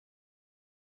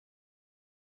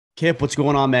Kip, what's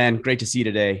going on, man? Great to see you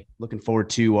today. Looking forward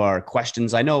to our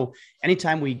questions. I know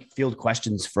anytime we field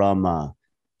questions from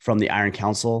the Iron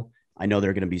Council, I know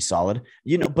they're going to be solid.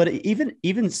 But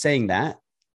even saying that,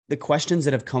 the questions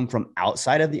that have come from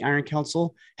outside of the Iron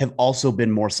Council have also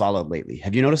been more solid lately.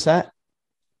 Have you noticed that?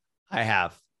 I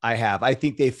have. I have. I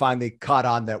think they finally caught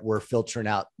on that we're filtering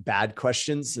out bad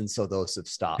questions. And so those have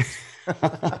stopped.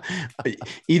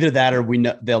 Either that or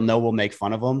they'll know we'll make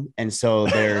fun of them. And so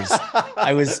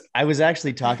I was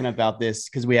actually talking about this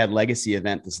because we had legacy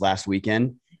event this last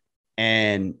weekend,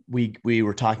 and we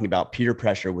were talking about peer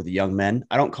pressure with the young men.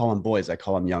 I don't call them boys, I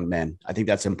call them young men. I think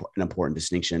that's an important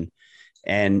distinction.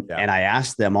 And I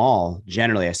asked them all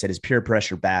generally, I said, is peer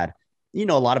pressure bad? A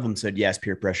lot of them said, yes,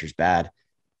 peer pressure is bad.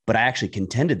 But I actually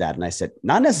contended that. And I said,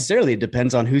 not necessarily. It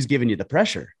depends on who's giving you the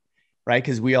pressure, right?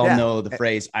 Because we all know the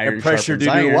phrase iron pressure sharpens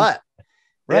to iron. do what?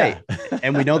 Right. Yeah.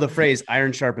 And we know the phrase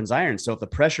iron sharpens iron. So if the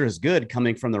pressure is good,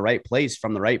 coming from the right place,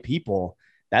 from the right people,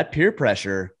 that peer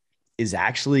pressure is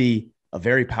actually a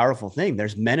very powerful thing.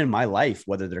 There's men in my life,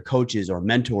 whether they're coaches or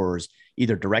mentors,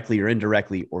 either directly or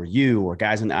indirectly, or you or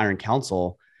guys in the Iron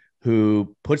Council,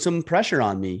 who put some pressure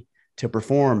on me to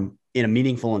perform in a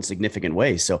meaningful and significant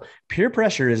way. So peer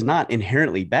pressure is not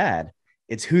inherently bad.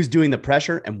 It's who's doing the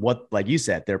pressure and what, like you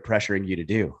said, they're pressuring you to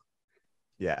do.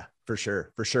 Yeah, for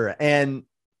sure. For sure. And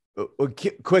a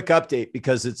quick update,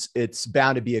 because it's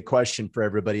bound to be a question for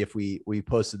everybody if we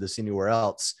posted this anywhere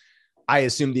else. I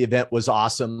assume the event was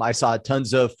awesome. I saw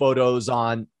tons of photos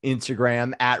on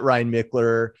Instagram at Ryan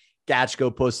Mickler.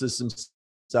 Gatchko posted some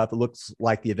stuff. It looks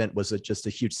like the event was just a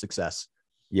huge success.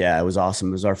 Yeah, it was awesome.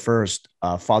 It was our first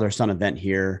father-son event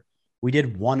here. We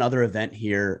did one other event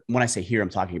here. When I say here, I'm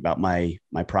talking about my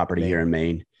property here in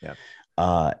Maine. Yeah.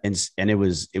 And it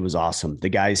was awesome. The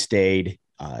guys stayed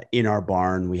in our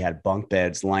barn. We had bunk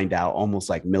beds lined out almost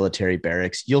like military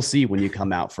barracks. You'll see when you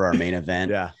come out for our main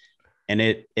event. Yeah. And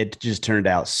it just turned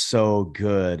out so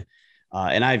good.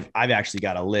 And I've actually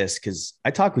got a list, because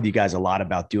I talk with you guys a lot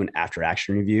about doing after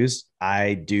action reviews.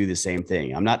 I do the same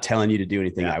thing. I'm not telling you to do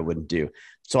anything I wouldn't do.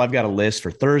 So I've got a list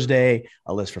for Thursday,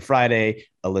 a list for Friday,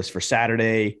 a list for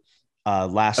Saturday.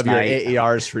 Last night, your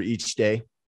AARs for each day.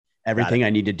 Everything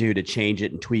I need to do to change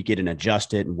it and tweak it and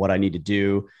adjust it and what I need to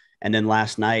do. And then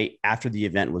last night, after the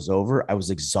event was over, I was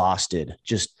exhausted,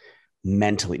 just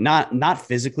mentally, not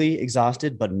physically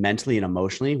exhausted, but mentally and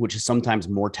emotionally, which is sometimes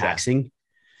more taxing.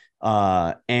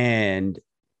 And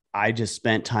I just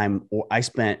spent I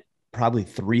spent probably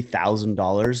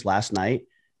 $3,000 last night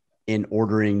in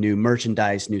ordering new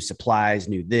merchandise, new supplies,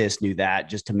 new this, new that,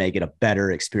 just to make it a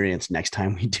better experience next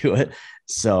time we do it.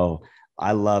 So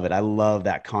I love it. I love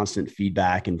that constant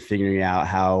feedback and figuring out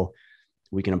how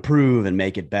we can improve and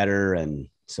make it better. And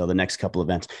so the next couple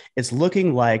events, it's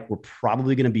looking like we're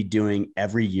probably going to be doing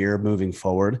every year moving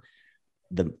forward.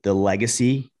 The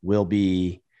legacy will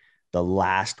be the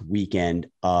last weekend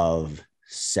of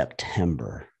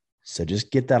September. So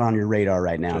just get that on your radar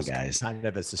right now, guys. Kind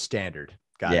of as a standard.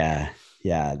 Yeah.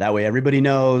 That way everybody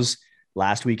knows,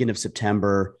 last weekend of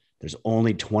September, there's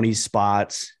only 20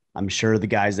 spots. I'm sure the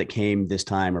guys that came this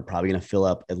time are probably going to fill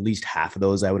up at least half of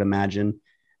those, I would imagine.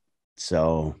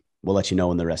 So we'll let you know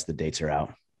when the rest of the dates are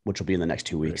out, which will be in the next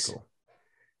 2 weeks. Very cool.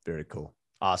 Very cool.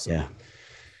 Awesome.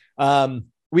 Yeah.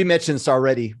 We mentioned this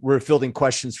already. We're fielding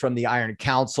questions from the Iron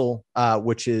Council,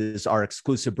 which is our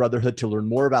exclusive brotherhood. To learn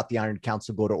more about the Iron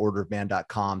Council, go to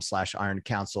orderofman.com/Iron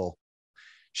Council.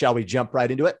 Shall we jump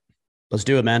right into it? Let's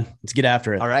do it, man. Let's get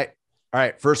after it. All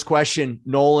right. First question,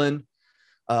 Nolan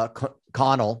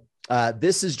Connell.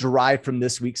 This is derived from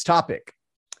this week's topic.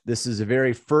 This is the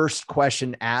very first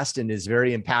question asked and is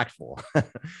very impactful.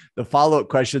 The follow-up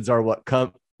questions are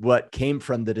what came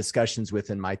from the discussions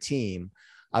within my team.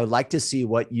 I would like to see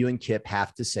what you and Kip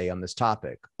have to say on this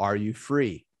topic. Are you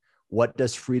free? What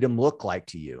does freedom look like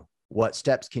to you? What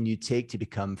steps can you take to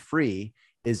become free?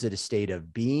 Is it a state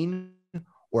of being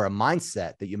or a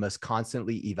mindset that you must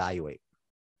constantly evaluate?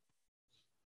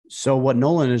 So what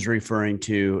Nolan is referring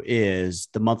to is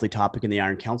the monthly topic in the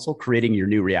Iron Council, creating your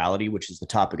new reality, which is the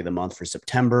topic of the month for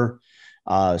September.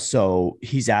 So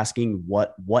he's asking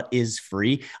what is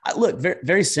free? Look, very,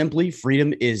 very simply,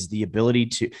 freedom is the ability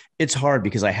to, it's hard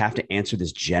because I have to answer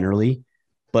this generally,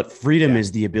 but freedom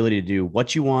is the ability to do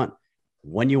what you want,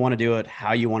 when you want to do it,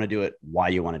 how you want to do it, why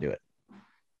you want to do it.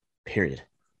 Period.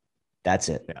 That's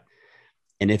it. Yeah.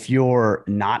 And if you're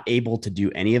not able to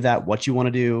do any of that, what you want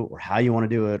to do or how you want to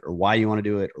do it or why you want to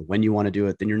do it or when you want to do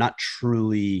it, then you're not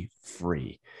truly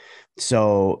free.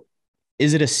 So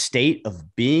is it a state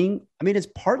of being? I mean, it's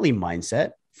partly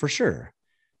mindset for sure,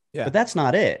 but that's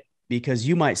not it. because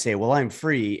you might say, well, I'm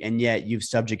free. And yet you've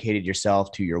subjugated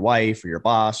yourself to your wife or your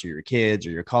boss or your kids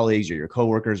or your colleagues or your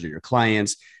coworkers or your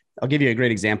clients. I'll give you a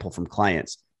great example from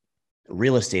clients.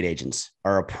 Real estate agents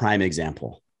are a prime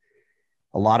example.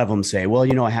 A lot of them say, well,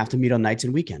 I have to meet on nights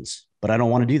and weekends, but I don't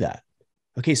want to do that.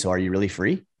 Okay. So are you really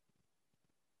free?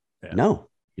 Yeah. No,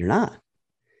 you're not.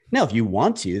 Now, if you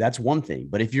want to, that's one thing.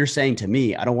 But if you're saying to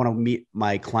me, I don't want to meet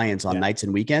my clients on nights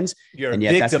and weekends, and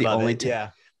yet that's the only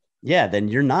time. Yeah, then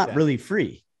you're not really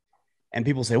free. And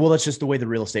people say, well, that's just the way the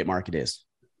real estate market is.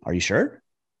 Are you sure?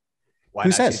 Why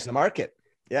not change the market?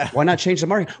 Yeah. Why not change the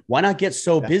market? Why not get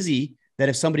so busy that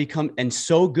if somebody comes and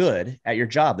so good at your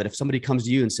job that if somebody comes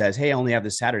to you and says, hey, I only have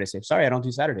this Saturday, say, sorry, I don't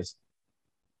do Saturdays.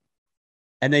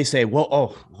 And they say,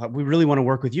 well, we really want to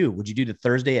work with you. Would you do the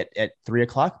Thursday at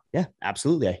 3:00? Yeah,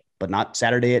 absolutely. But not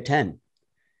Saturday at 10.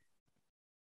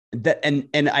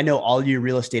 And I know all you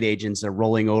real estate agents are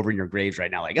rolling over in your graves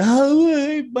right now. Like,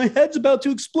 oh, my head's about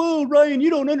to explode, Ryan. You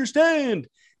don't understand.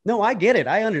 No, I get it.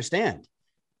 I understand.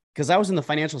 Because I was in the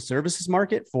financial services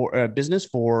market for business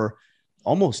for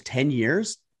almost 10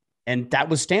 years. And that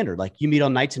was standard. Like you meet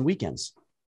on nights and weekends.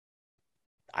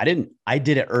 I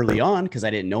did it early on because I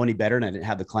didn't know any better and I didn't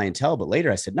have the clientele. But later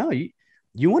I said, no,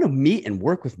 you want to meet and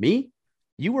work with me?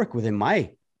 You work within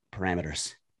my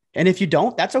parameters. And if you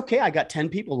don't, that's okay. I got 10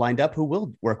 people lined up who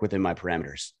will work within my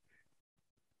parameters.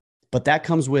 But that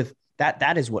comes with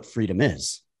that is what freedom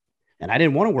is. And I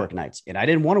didn't want to work nights and I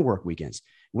didn't want to work weekends.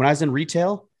 When I was in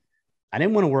retail, I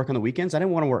didn't want to work on the weekends. I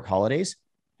didn't want to work holidays.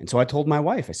 And so I told my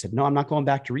wife, I said, no, I'm not going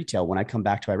back to retail when I come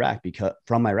back to Iraq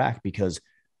from Iraq because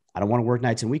I don't want to work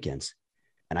nights and weekends.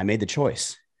 And I made the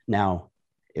choice. Now,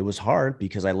 it was hard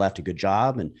because I left a good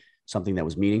job and something that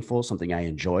was meaningful, something I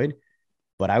enjoyed.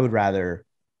 But I would rather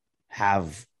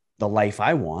have the life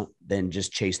I want than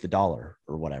just chase the dollar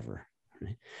or whatever.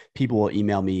 People will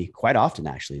email me quite often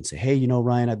actually and say, hey,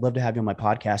 Ryan, I'd love to have you on my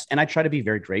podcast. And I try to be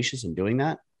very gracious in doing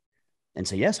that and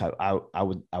say, yes, I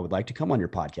would like to come on your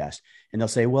podcast. And they'll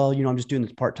say, well, I'm just doing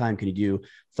this part-time. Can you do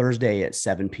Thursday at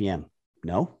 7 p.m.?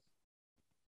 No,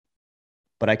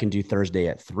 but I can do Thursday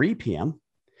at 3 p.m.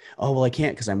 Oh, well, I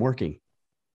can't because I'm working.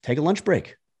 Take a lunch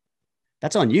break.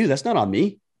 That's on you. That's not on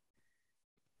me.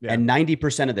 Yeah. And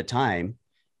 90% of the time,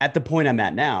 at the point I'm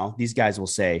at now, these guys will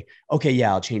say, okay,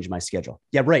 yeah, I'll change my schedule.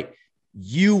 Yeah, right.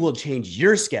 You will change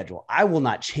your schedule. I will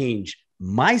not change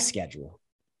my schedule.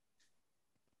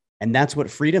 And that's what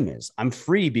freedom is. I'm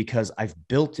free because I've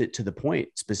built it to the point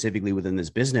specifically within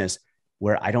this business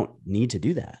where I don't need to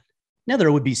do that. Now,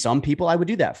 there would be some people I would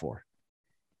do that for.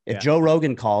 If Joe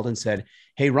Rogan called and said,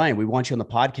 hey, Ryan, we want you on the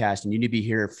podcast and you need to be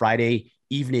here Friday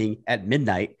evening at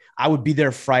midnight, I would be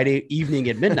there Friday evening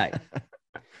at midnight.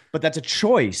 But that's a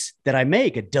choice that I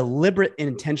make, a deliberate and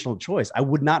intentional choice. I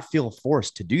would not feel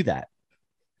forced to do that.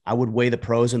 I would weigh the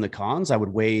pros and the cons. I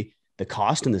would weigh the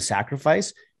cost and the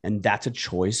sacrifice. And that's a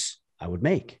choice I would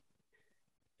make.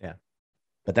 Yeah.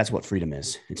 But that's what freedom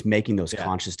is. It's making those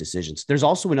conscious decisions. There's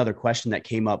also another question that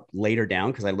came up later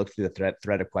down because I looked through the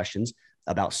thread of questions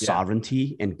about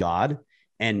sovereignty and God.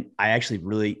 And I actually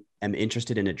really am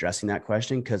interested in addressing that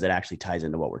question because it actually ties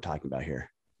into what we're talking about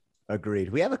here.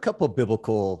 Agreed. We have a couple of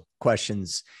biblical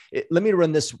questions. Let me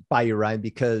run this by you, Ryan,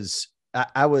 because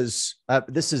I was,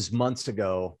 this is months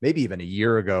ago, maybe even a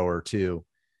year ago or two,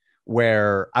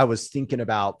 where I was thinking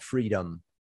about freedom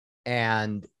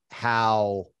and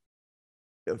how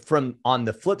on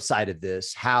the flip side of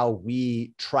this, how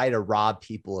we try to rob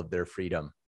people of their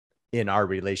freedom in our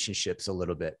relationships a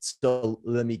little bit. So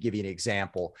let me give you an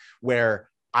example where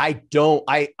I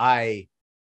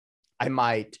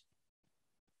might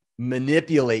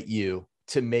manipulate you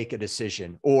to make a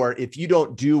decision. Or if you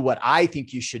don't do what I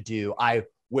think you should do, I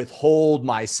withhold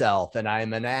myself and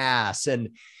I'm an ass. And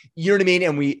you know what I mean?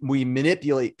 And we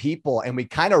manipulate people and we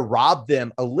kind of rob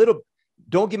them a little.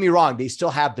 Don't get me wrong. They still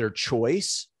have their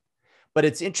choice, but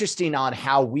it's interesting on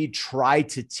how we try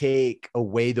to take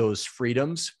away those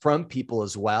freedoms from people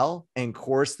as well and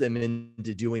coerce them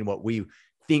into doing what we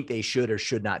think they should or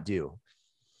should not do.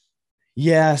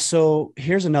 Yeah. So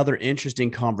here's another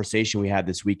interesting conversation we had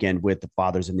this weekend with the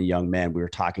fathers and the young men. We were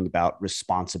talking about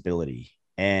responsibility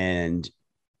and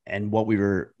what we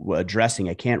were addressing.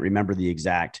 I can't remember the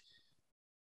exact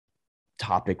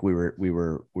topic we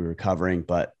were covering,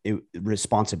 but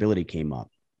responsibility came up.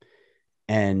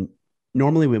 And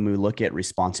normally when we look at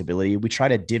responsibility, we try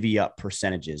to divvy up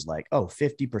percentages like,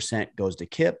 50% goes to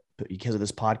Kip because of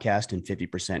this podcast and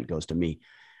 50% goes to me,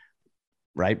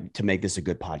 right? To make this a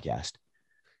good podcast.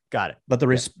 Got it. But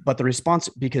the response,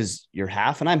 because you're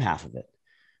half and I'm half of it,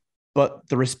 but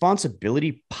the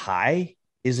responsibility pie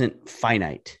isn't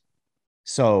finite.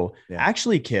 So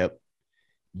actually, Kip,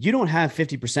 you don't have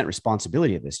 50%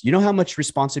 responsibility of this. You know how much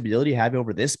responsibility you have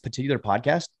over this particular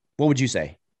podcast? What would you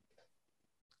say?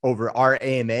 Over our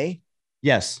AMA?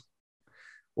 Yes.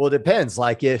 Well, it depends.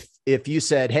 Like if you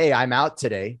said, hey, I'm out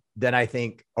today, then I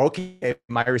think, okay,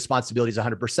 my responsibility is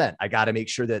 100%. I got to make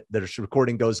sure that the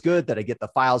recording goes good, that I get the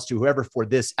files to whoever for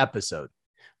this episode.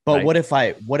 But right?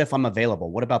 what if I'm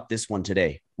available? What about this one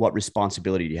today? What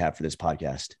responsibility do you have for this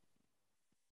podcast?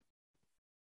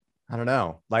 I don't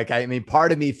know. Like, I mean,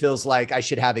 part of me feels like I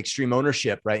should have extreme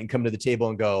ownership, right? And come to the table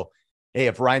and go, hey,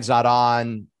 if Ryan's not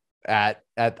on at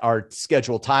our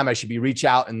scheduled time, I should reach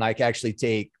out and like actually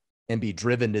take and be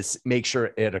driven to make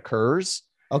sure it occurs.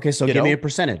 Okay. So give me a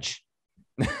percentage.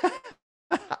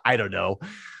 I don't know.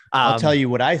 I'll tell you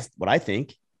what I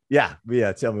think. Yeah.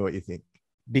 Tell me what you think.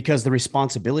 Because the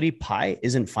responsibility pie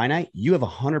isn't finite. You have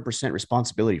 100%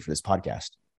 responsibility for this podcast.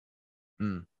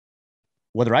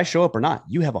 Whether I show up or not,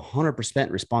 you have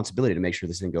 100% responsibility to make sure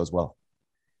this thing goes well.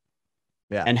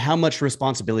 Yeah. And how much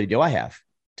responsibility do I have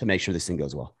to make sure this thing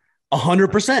goes well?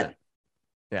 100%.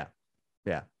 Yeah.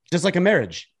 Yeah. Just like a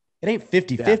marriage. It ain't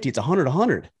 50-50. It's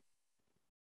 100-100.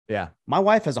 Yeah. My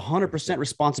wife has 100%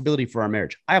 responsibility for our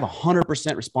marriage. I have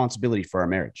 100% responsibility for our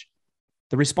marriage.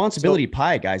 The responsibility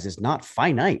pie, guys, is not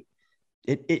finite.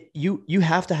 You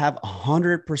have to have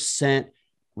 100%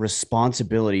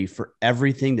 responsibility for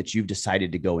everything that you've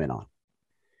decided to go in on.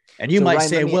 And you might Ryan,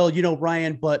 say, well, you know,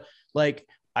 Ryan, but like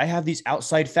I have these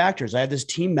outside factors. I have this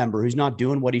team member who's not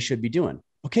doing what he should be doing.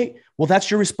 Okay, well, that's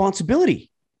your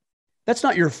responsibility. That's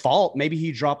not your fault. Maybe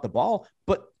he dropped the ball,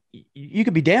 but you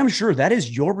could be damn sure that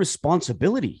is your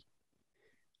responsibility.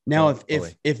 Now,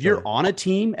 if you're on a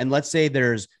team and let's say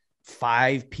there's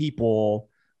 5 people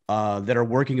that are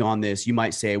working on this, you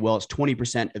might say, well, it's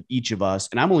 20% of each of us.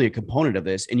 And I'm only a component of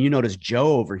this. And you notice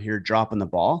Joe over here dropping the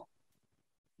ball.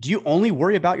 Do you only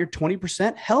worry about your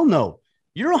 20%? Hell no.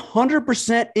 You're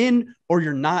 100% in or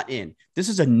you're not in. This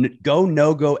is a go,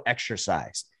 no go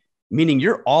exercise, meaning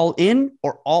you're all in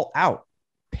or all out.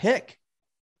 Pick.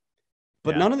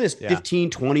 But none of this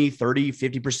 15, 20, 30,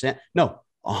 50%. No,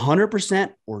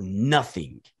 100% or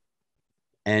nothing.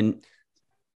 And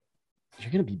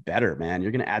you're going to be better, man.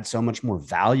 You're going to add so much more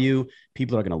value.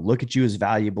 People are going to look at you as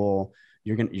valuable.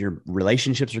 Your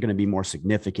relationships are going to be more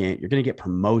significant. You're going to get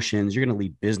promotions. You're going to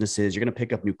lead businesses. You're going to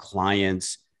pick up new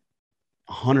clients.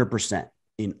 100%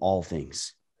 in all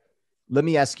things. Let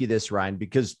me ask you this, Ryan,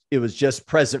 because it was just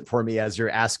present for me as you're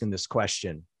asking this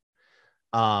question.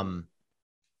 And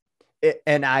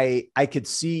I could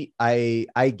see,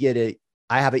 I get it.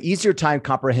 I have an easier time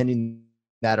comprehending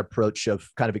that approach of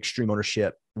kind of extreme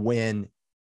ownership when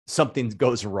something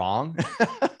goes wrong.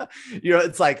 You know,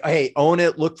 it's like, hey, own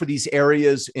it. Look for these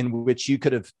areas in which you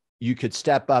could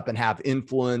step up and have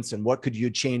influence, and what could you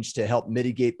change to help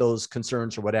mitigate those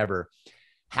concerns or whatever.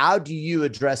 How do you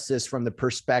address this from the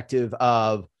perspective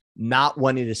of not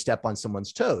wanting to step on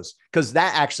someone's toes? Because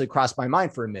that actually crossed my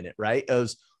mind for a minute, right? It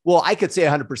was, well, I could say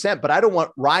 100%, but I don't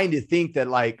want Ryan to think that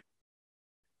like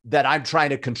that I'm trying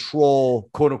to control,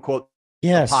 quote unquote, a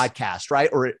podcast, right?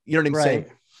 Or you know what I'm saying?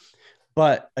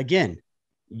 But again,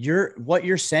 what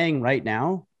you're saying right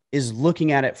now is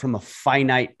looking at it from a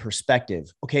finite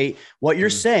perspective. Okay. What you're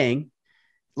saying,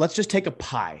 let's just take a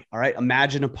pie. All right.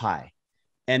 Imagine a pie,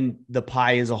 and the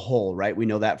pie is a whole, right? We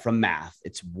know that from math.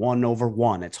 It's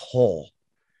 1/1. It's whole.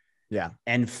 Yeah.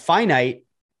 And finite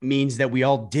means that we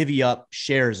all divvy up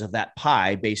shares of that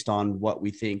pie based on what we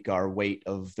think our weight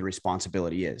of the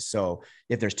responsibility is. So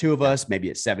if there's 2 of us, maybe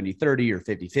it's 70-30 or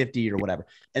 50-50 or whatever.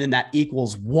 And then that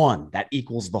equals 1, that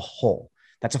equals the whole.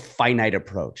 That's a finite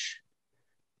approach.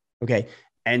 Okay.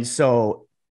 And so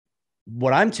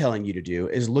what I'm telling you to do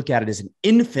is look at it as an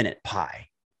infinite pie,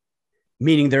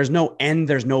 meaning there's no end,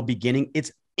 there's no beginning.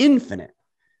 It's infinite.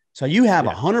 So you have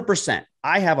 100%.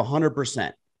 I have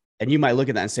 100%. And you might look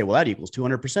at that and say, well, that equals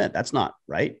 200%. That's not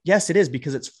right. Yes, it is,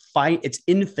 because it's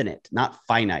infinite, not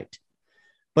finite.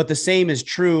 But the same is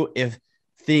true if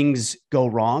things go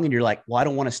wrong and you're like, well, I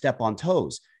don't want to step on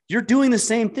toes. You're doing the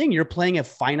same thing. You're playing a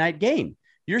finite game.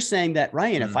 You're saying that,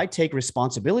 Ryan, if I take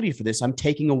responsibility for this, I'm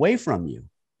taking away from you.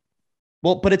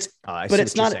 Well, but it's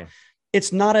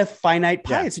not a finite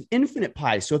pie. Yeah. It's an infinite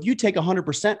pie. So if you take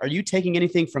 100%, are you taking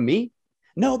anything from me?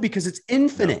 No, because it's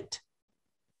infinite.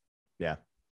 No. Yeah.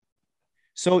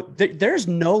 So there's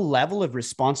no level of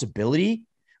responsibility.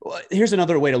 Here's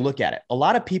another way to look at it. A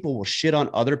lot of people will shit on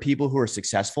other people who are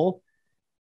successful,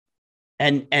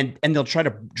 and they'll try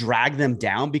to drag them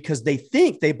down because they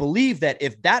believe that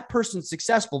if that person's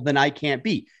successful, then I can't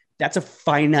be. That's a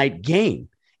finite game.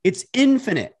 It's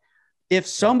infinite. If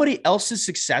somebody else is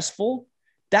successful,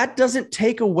 that doesn't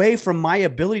take away from my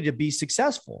ability to be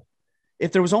successful.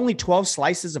 If there was only 12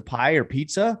 slices of pie or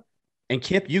pizza and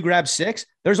Kip, you grab 6,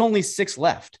 there's only 6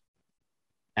 left.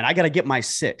 And I got to get my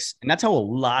 6. And that's how a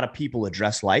lot of people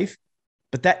address life.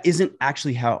 But that isn't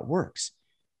actually how it works.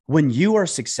 When you are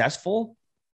successful,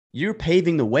 you're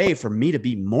paving the way for me to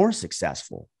be more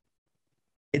successful.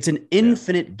 It's an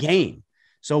infinite game.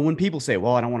 So when people say,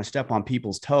 well, I don't want to step on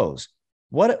people's toes,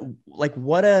 what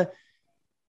a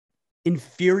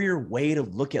inferior way to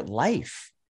look at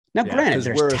life. Now, granted,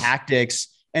 there's tactics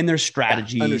and there's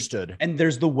strategy. Understood. And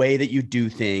there's the way that you do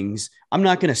things. I'm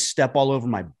not going to step all over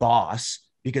my boss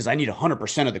because I need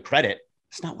 100% of the credit.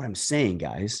 That's not what I'm saying,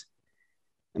 guys.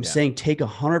 I'm saying take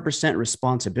 100%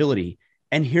 responsibility.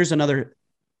 And here's another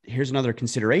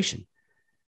consideration.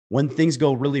 When things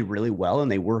go really, really well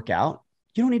and they work out,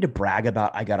 you don't need to brag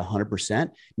about I got 100%.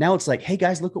 Now it's like, hey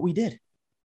guys, look what we did.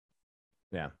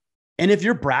 Yeah. And if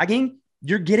you're bragging,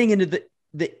 you're getting into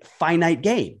the finite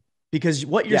game, because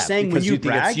what you're saying when you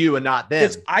brag, it's you and not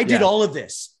them. I did all of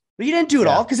this, but you didn't do it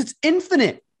all because it's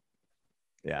infinite.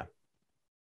 Yeah.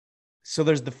 So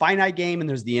there's the finite game and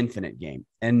there's the infinite game.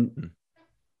 And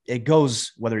it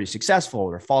goes whether you're successful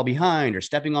or fall behind or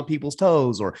stepping on people's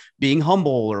toes or being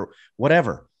humble or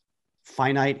whatever.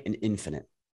 Finite and infinite.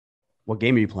 What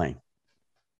game are you playing?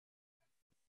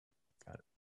 Got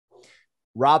it.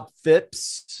 Rob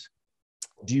Phipps,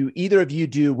 do either of you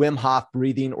do Wim Hof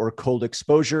breathing or cold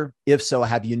exposure? If so,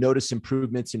 have you noticed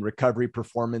improvements in recovery,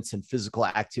 performance, and physical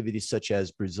activities such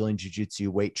as Brazilian Jiu-Jitsu,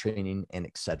 weight training, and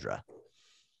etc.?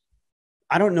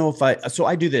 I don't know if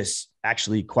I do this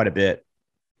actually quite a bit.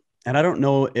 And I don't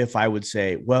know if I would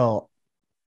say, well,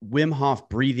 Wim Hof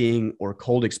breathing or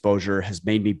cold exposure has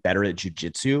made me better at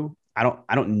jiu-jitsu. I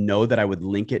don't know that I would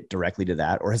link it directly to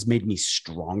that, or has made me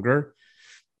stronger.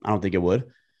 I don't think it would.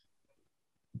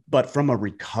 But from a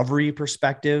recovery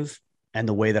perspective and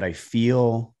the way that I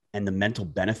feel and the mental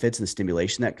benefits and the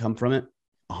stimulation that come from it,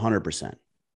 100%.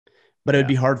 But it would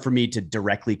be hard for me to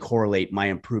directly correlate my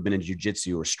improvement in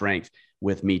jiu-jitsu or strength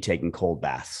with me taking cold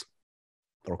baths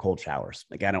or cold showers.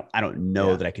 Like I don't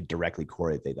know that I could directly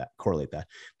correlate that.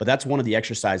 But that's one of the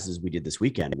exercises we did this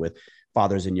weekend with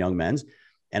fathers and young men's.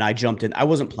 And I jumped in. I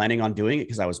wasn't planning on doing it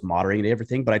because I was moderating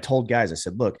everything, but I told guys, I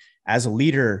said, look, as a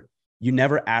leader, you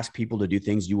never ask people to do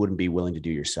things you wouldn't be willing to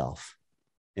do yourself.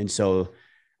 And so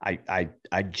I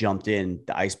jumped in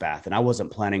the ice bath, and I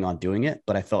wasn't planning on doing it,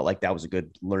 but I felt like that was a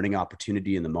good learning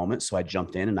opportunity in the moment. So I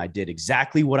jumped in and I did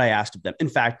exactly what I asked of them. In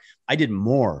fact, I did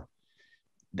more.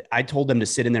 I told them to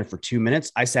sit in there for 2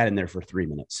 minutes. I sat in there for 3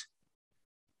 minutes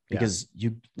because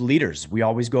you leaders, we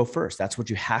always go first. That's what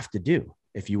you have to do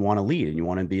if you want to lead and you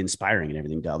want to be inspiring and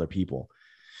everything to other people.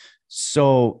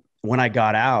 So when I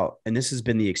got out, and this has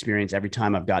been the experience every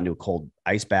time I've gotten to a cold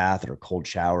ice bath or a cold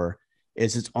shower,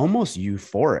 is it's almost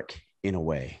euphoric in a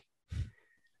way.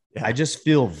 Yeah. I just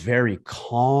feel very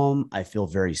calm. I feel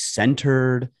very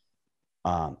centered.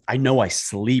 I know I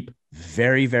sleep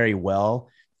very, very well.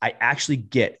 I actually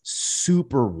get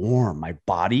super warm. My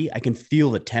body, I can feel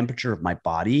the temperature of my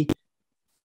body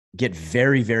get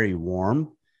very, very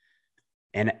warm.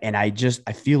 And I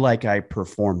feel like I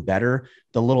perform better.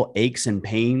 The little aches and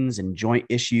pains and joint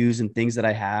issues and things that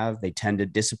I have, they tend to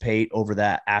dissipate over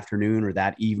that afternoon or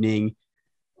that evening.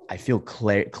 I feel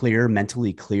clear,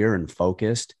 mentally clear and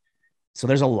focused. So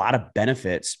there's a lot of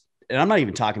benefits. And I'm not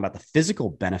even talking about the physical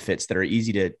benefits that are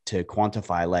easy to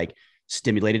quantify, like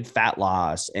stimulated fat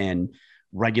loss and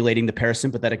regulating the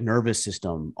parasympathetic nervous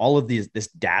system. All of this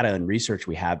data and research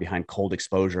we have behind cold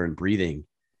exposure and breathing.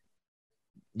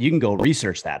 You can go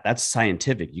research that. That's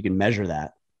scientific. You can measure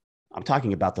that. I'm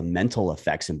talking about the mental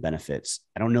effects and benefits.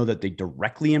 I don't know that they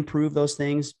directly improve those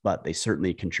things, but they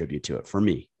certainly contribute to it for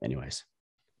me anyways.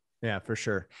 Yeah, for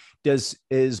sure.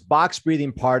 Is box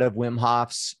breathing part of Wim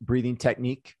Hof's breathing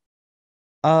technique?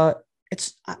 I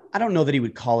don't know that he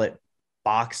would call it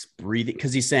box breathing,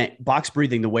 because he's saying box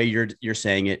breathing the way you're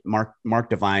saying it. Mark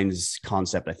Devine's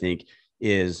concept, I think,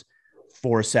 is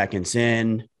 4 seconds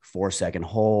in, 4 second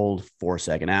hold, 4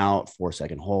 second out, 4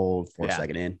 second hold, 4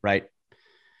 second in, right?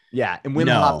 Yeah. And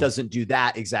Wim Hof doesn't do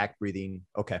that exact breathing.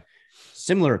 Okay.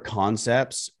 Similar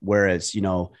concepts, whereas,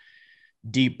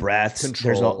 deep breaths,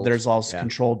 there's also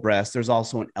controlled breaths. There's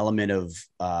also an element of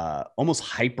almost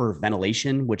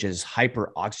hyperventilation, which is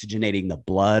hyper oxygenating the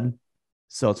blood.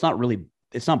 So it's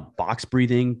not box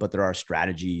breathing, but there are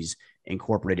strategies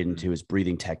incorporated into his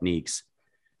breathing techniques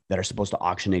that are supposed to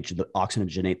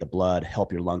oxygenate the blood,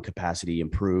 help your lung capacity,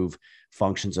 improve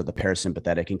functions of the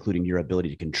parasympathetic, including your ability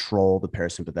to control the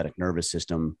parasympathetic nervous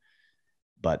system.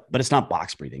 But it's not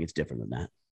box breathing. It's different than that.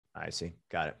 I see.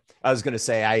 Got it. I was going to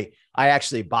say, I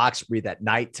actually box breathe at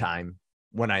nighttime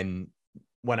when I'm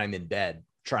in bed.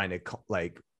 trying to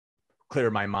like clear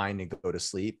my mind and go to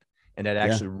sleep. And that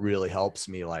actually really helps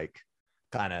me like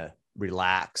kind of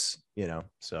relax, you know?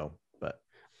 So, but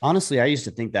honestly, I used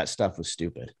to think that stuff was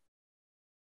stupid.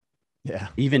 Yeah.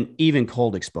 Even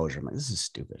cold exposure. I'm like, this is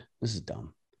stupid. This is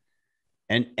dumb.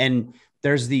 And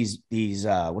there's these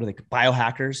what are they,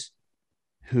 biohackers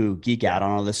who geek out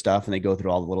on all this stuff, and they go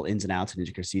through all the little ins and outs and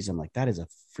intricacies. I'm like, that is a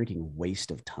freaking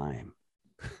waste of time.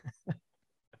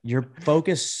 You're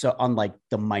focused on like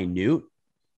the minute,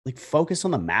 like focus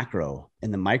on the macro,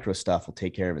 and the micro stuff will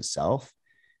take care of itself.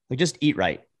 Like just eat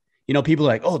right. You know, people are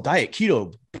like, oh, diet,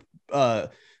 keto,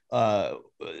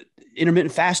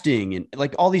 intermittent fasting, and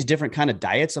like all these different kind of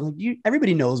diets. I'm like,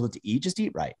 everybody knows what to eat. Just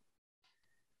eat right.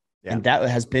 Yeah. And that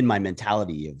has been my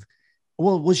mentality of,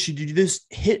 well, should you do this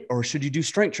HIIT or should you do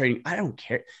strength training? I don't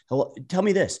care. Tell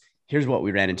me this. Here's what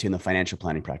we ran into in the financial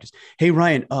planning practice. Hey,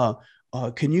 Ryan,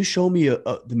 can you show me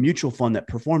the mutual fund that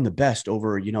performed the best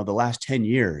over, the last 10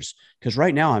 years? Because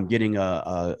right now I'm getting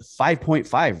a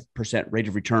 5.5% rate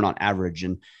of return on average.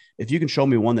 And if you can show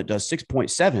me one that does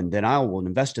 6.7, then I will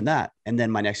invest in that. And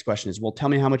then my next question is, well, tell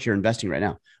me how much you're investing right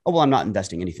now. Oh, well, I'm not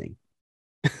investing anything.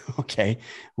 Okay.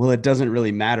 Well, it doesn't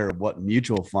really matter what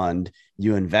mutual fund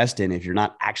you invest in if you're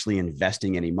not actually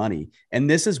investing any money. And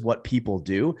this is what people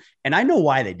do. And I know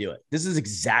why they do it. This is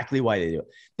exactly why they do it.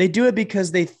 They do it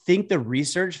because they think the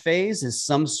research phase is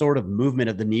some sort of movement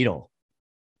of the needle.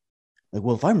 Like,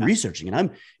 well, if I'm researching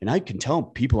and I can tell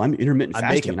people I'm intermittent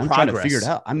fasting and I'm trying to figure it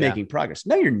out, I'm making progress.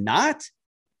 No, you're not.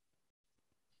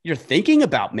 You're thinking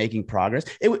about making progress.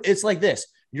 It's like this.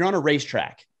 You're on a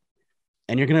racetrack.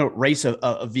 And you're going to race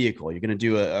a vehicle. You're going to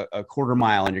do a quarter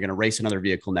mile and you're going to race another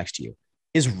vehicle next to you.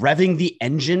 Is revving the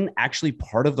engine actually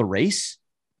part of the race?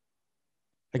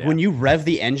 Like when you rev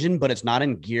the engine, but it's not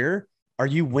in gear, are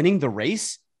you winning the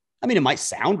race? I mean, it might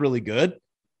sound really good.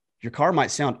 Your car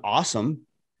might sound awesome,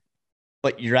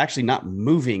 but you're actually not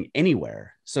moving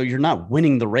anywhere. So you're not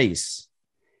winning the race.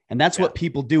 And that's what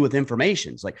people do with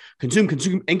information. It's like consume,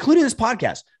 including this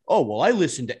podcast. Oh, well, I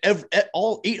listened to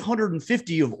all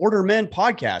 850 of Order Men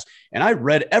podcasts, and I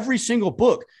read every single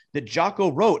book that Jocko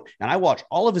wrote, and I watched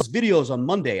all of his videos on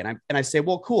Monday. And I say,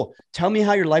 well, cool. Tell me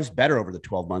how your life's better over the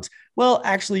 12 months. Well,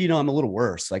 actually, I'm a little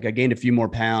worse. Like I gained a few more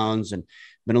pounds and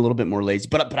been a little bit more lazy,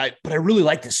 but I really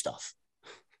like this stuff.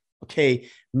 Okay,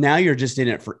 now you're just in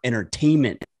it for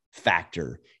entertainment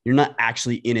factor. You're not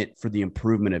actually in it for the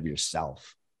improvement of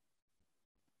yourself.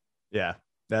 Yeah,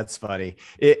 that's funny.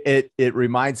 It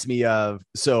reminds me of,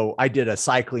 so I did a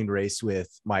cycling race with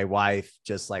my wife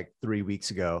just like 3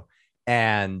 weeks ago,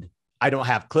 and I don't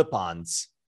have clip-ons.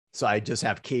 So I just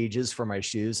have cages for my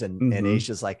shoes. And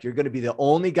Aisha's like, you're going to be the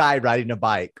only guy riding a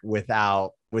bike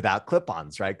without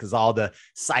clip-ons, right? Because all the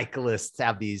cyclists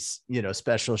have these,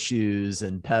 special shoes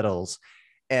and pedals.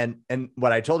 And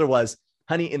what I told her was,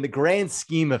 honey, in the grand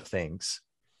scheme of things,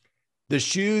 the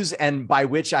shoes and by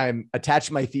which I'm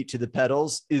attaching my feet to the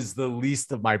pedals is the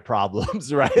least of my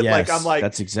problems, right? Yes, I'm like,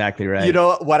 that's exactly right.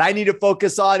 What I need to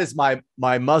focus on is my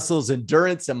muscles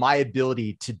endurance and my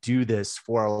ability to do this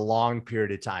for a long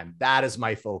period of time. That is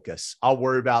my focus. I'll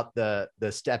worry about the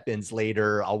step-ins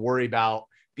later. I'll worry about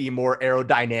being more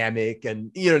aerodynamic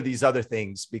and, these other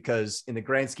things, because in the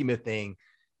grand scheme of thing,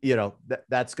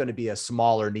 that's going to be a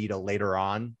smaller needle later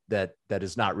on that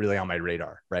is not really on my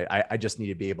radar, right? I just need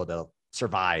to be able to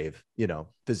survive,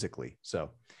 physically.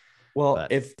 So, well,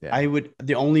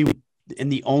 the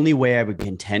only way I would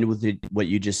contend with what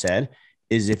you just said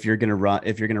is if you're going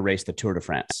to race the Tour de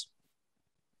France,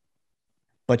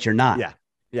 but you're not.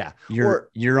 Yeah.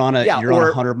 You're on a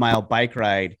 100-mile bike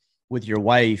ride with your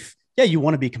wife. Yeah. You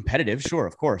want to be competitive. Sure.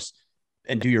 Of course.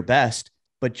 And do your best,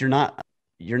 but you're not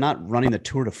running the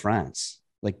Tour de France.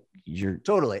 Like you're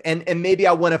totally. And maybe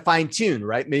I want to fine tune,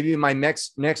 right? Maybe my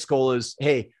next goal is,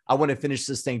 hey, I want to finish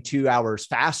this thing 2 hours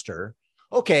faster.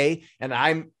 Okay. And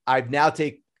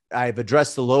I've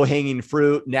addressed the low hanging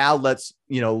fruit. Now let's,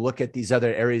 look at these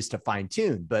other areas to fine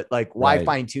tune, but like, why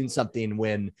fine tune something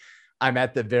when I'm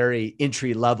at the very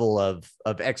entry level of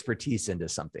expertise into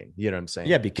something? You know what I'm saying?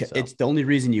 Yeah. Because it's the only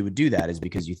reason you would do that is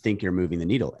because you think you're moving the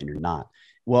needle and you're not.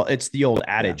 Well, it's the old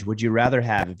adage. Would you rather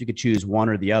have, if you could choose one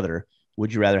or the other,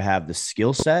 would you rather have the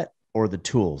skill set or the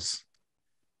tools?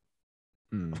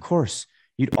 Of course,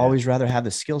 you'd always rather have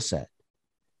the skill set.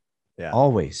 Yeah.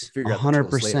 Always.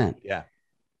 100%. Yeah.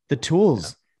 The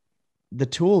tools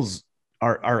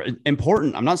are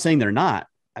important. I'm not saying they're not.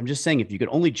 I'm just saying if you could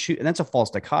only choose, and that's a false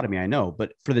dichotomy, I know,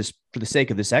 but for the sake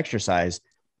of this exercise,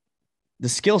 the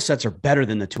skill sets are better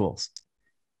than the tools.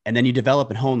 And then you develop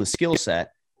and hone the skill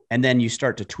set, and then you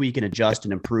start to tweak and adjust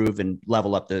and improve and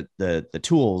level up the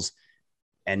tools.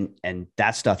 And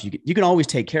that stuff, you can always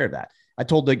take care of that. I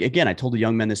told the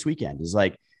young men this weekend is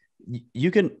like,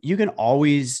 you can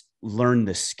always learn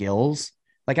the skills.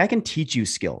 Like I can teach you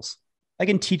skills. I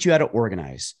can teach you how to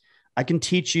organize. I can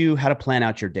teach you how to plan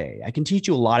out your day. I can teach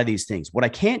you a lot of these things. What I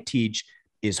can't teach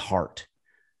is heart.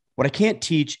 What I can't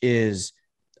teach is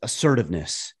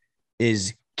assertiveness,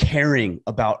 is caring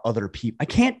about other people. I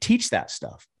can't teach that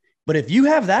stuff. But if you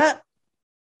have that,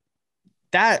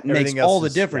 that makes all the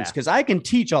difference, because I can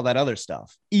teach all that other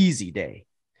stuff. Easy day.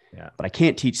 Yeah. But I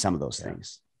can't teach some of those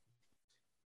things.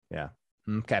 Yeah.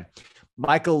 Okay.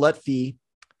 Michael Lutfi,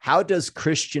 how does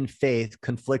Christian faith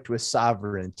conflict with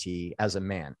sovereignty as a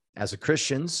man? As a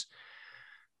Christians,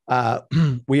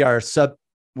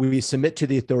 we submit to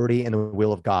the authority and the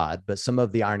will of God, but some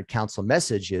of the Iron Council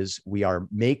message is we are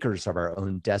makers of our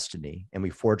own destiny and we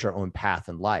forge our own path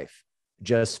in life.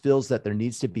 Just feels that there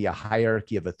needs to be a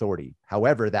hierarchy of authority.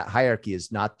 However, that hierarchy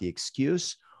is not the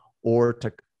excuse or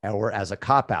as a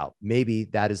cop-out. Maybe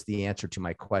that is the answer to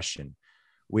my question.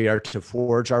 We are to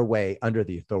forge our way under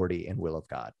the authority and will of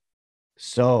God.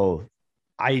 So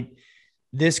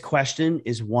this question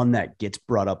is one that gets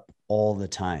brought up all the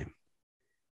time.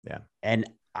 Yeah. And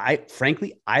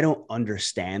frankly, I don't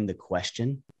understand the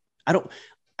question. I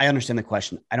understand the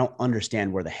question. I don't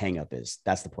understand where the hang up is.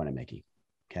 That's the point I'm making.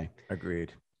 Okay.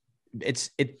 Agreed.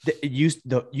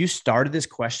 You started this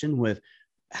question with,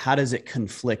 how does it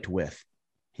conflict with?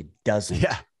 It doesn't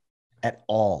at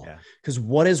all. Because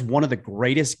what is one of the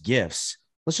greatest gifts?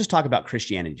 Let's just talk about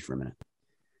Christianity for a minute.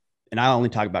 And I only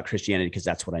talk about Christianity because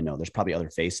that's what I know. There's probably other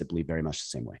faiths that believe very much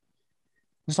the same way.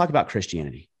 Let's talk about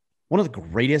Christianity. One of the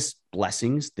greatest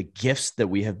blessings, the gifts that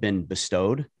we have been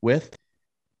bestowed with,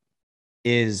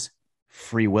 is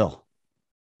free will,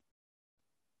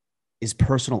 is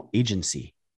personal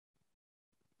agency,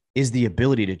 is the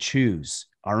ability to choose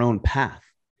our own path,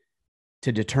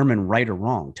 to determine right or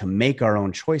wrong, to make our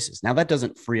own choices. Now, that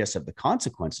doesn't free us of the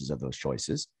consequences of those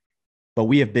choices, but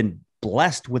we have been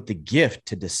blessed with the gift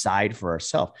to decide for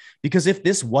ourselves. Because if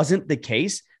this wasn't the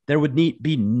case, there would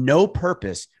be no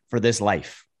purpose for this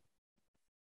life.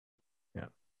 Yeah.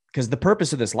 Because the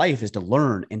purpose of this life is to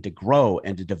learn and to grow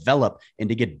and to develop and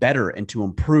to get better and to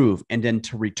improve and then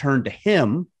to return to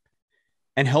Him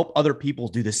and help other people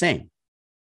do the same.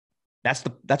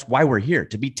 That's why we're here,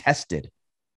 to be tested.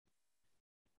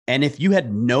 And if you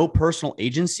had no personal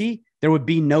agency, there would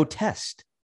be no test.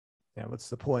 Yeah. What's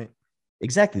the point?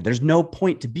 Exactly. There's no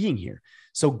point to being here.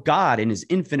 So God, in His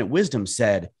infinite wisdom,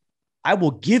 said, I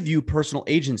will give you personal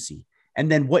agency.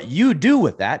 And then what you do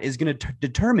with that is going to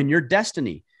determine your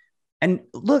destiny. And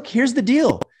look, here's the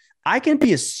deal. I can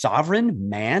be a sovereign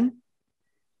man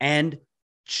and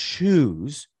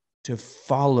choose to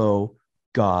follow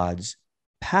God's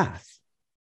path.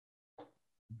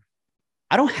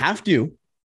 I don't have to.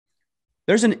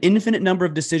 There's an infinite number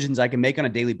of decisions I can make on a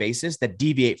daily basis that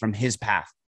deviate from His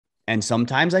path. And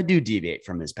sometimes I do deviate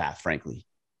from His path, frankly,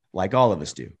 like all of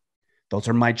us do. Those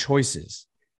are my choices.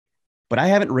 But I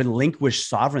haven't relinquished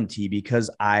sovereignty because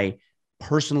I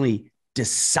personally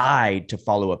decide to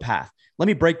follow a path. Let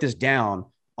me break this down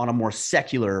on a more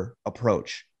secular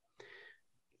approach.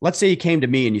 Let's say you came to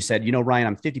me and you said, Ryan,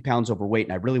 I'm 50 pounds overweight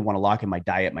and I really want to lock in my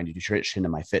diet, my nutrition,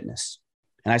 and my fitness.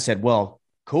 And I said, well,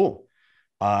 cool.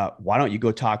 Why don't you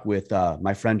go talk with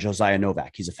my friend Josiah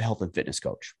Novak? He's a health and fitness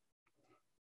coach.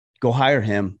 Go hire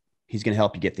him. He's going to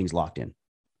help you get things locked in.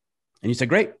 And you said,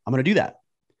 great, I'm going to do that.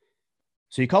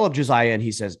 So you call up Josiah and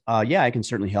he says, yeah, I can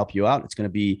certainly help you out. It's going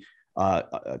to be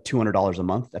 $200 a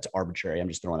month. That's arbitrary. I'm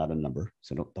just throwing out a number.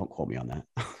 So don't quote me on that.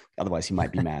 Otherwise he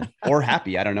might be mad or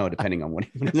happy. I don't know, depending on what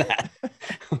he's at.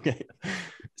 Okay.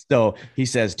 So he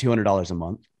says $200 a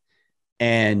month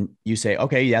and you say,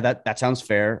 okay, yeah, that sounds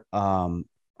fair. All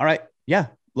right. Yeah,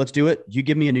 let's do it. You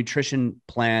give me a nutrition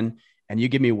plan and you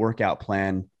give me a workout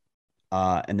plan.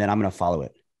 And then I'm going to follow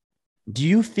it. Do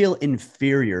you feel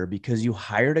inferior because you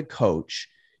hired a coach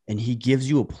and he gives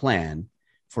you a plan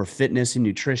for fitness and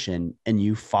nutrition and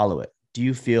you follow it? Do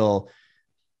you feel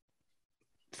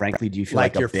like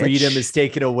your a bitch? Freedom is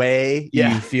taken away? Do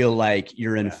you feel like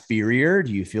you're inferior?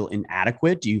 Do you feel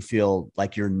inadequate? Do you feel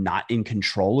like you're not in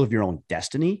control of your own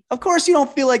destiny? Of course you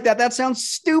don't feel like that. That sounds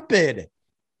stupid.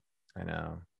 I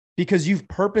know. Because you've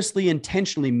purposely,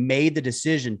 intentionally made the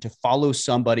decision to follow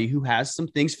somebody who has some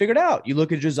things figured out. You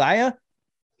look at Josiah,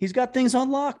 he's got things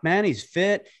on lock, man. He's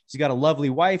fit. He's got a lovely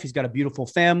wife. He's got a beautiful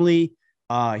family.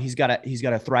 He's got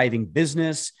a thriving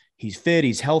business. He's fit.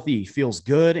 He's healthy. He feels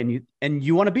good. And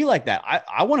you want to be like that.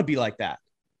 I want to be like that.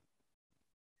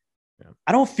 Yeah.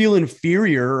 I don't feel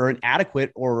inferior or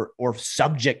inadequate or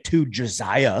subject to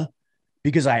Josiah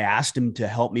because I asked him to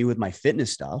help me with my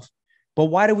fitness stuff. But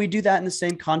why do we do that in the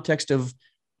same context of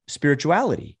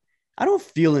spirituality? I don't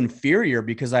feel inferior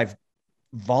because I've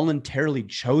voluntarily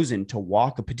chosen to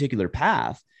walk a particular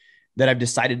path, that I've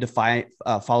decided to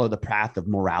follow the path of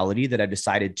morality, that I've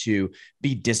decided to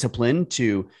be disciplined,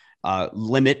 to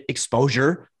limit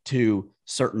exposure to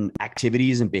certain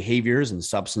activities and behaviors and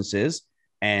substances.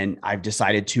 And I've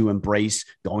decided to embrace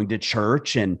going to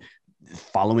church and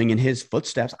following in his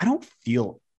footsteps. I don't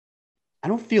feel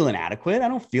inadequate. I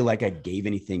don't feel like I gave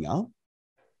anything up.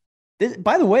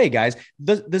 By the way, guys,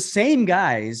 the same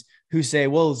guys who say,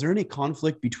 well, is there any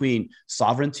conflict between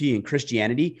sovereignty and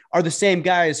Christianity, are the same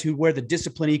guys who wear the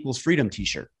discipline equals freedom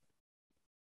t-shirt.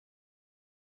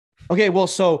 Okay, well,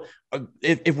 so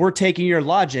if we're taking your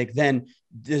logic, then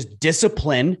this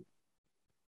discipline,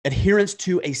 adherence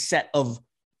to a set of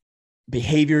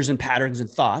behaviors and patterns and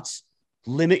thoughts,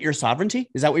 limit your sovereignty?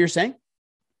 Is that what you're saying?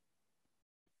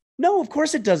 No, of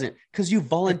course it doesn't, because you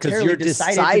voluntarily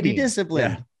decided to be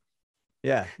disciplined. Yeah.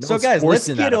 Yeah. No, so guys, let's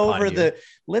get over,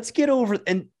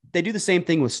 and they do the same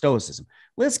thing with stoicism.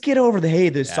 Let's get over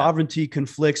the sovereignty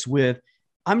conflicts with,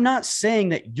 I'm not saying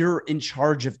that you're in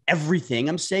charge of everything.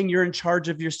 I'm saying you're in charge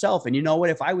of yourself. And you know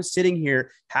what? If I was sitting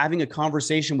here having a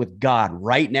conversation with God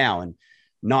right now, and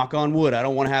knock on wood, I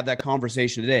don't want to have that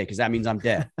conversation today because that means I'm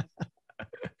dead.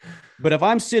 But if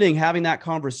I'm sitting having that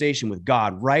conversation with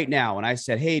God right now, and I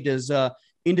said, hey, does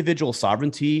individual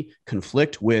sovereignty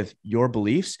conflict with your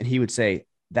beliefs? And he would say,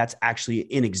 that's actually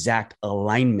in exact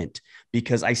alignment,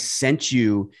 because I sent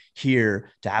you here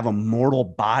to have a mortal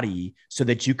body so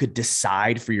that you could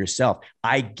decide for yourself.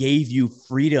 I gave you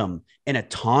freedom and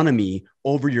autonomy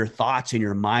over your thoughts and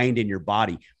your mind and your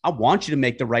body. I want you to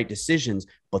make the right decisions,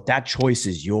 but that choice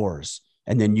is yours.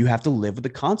 And then you have to live with the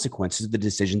consequences of the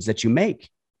decisions that you make.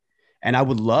 And I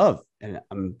would love, and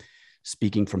I'm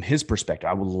speaking from his perspective,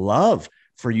 I would love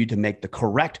for you to make the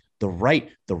correct, the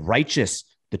right, the righteous,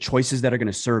 the choices that are going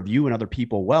to serve you and other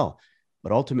people well.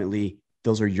 But ultimately,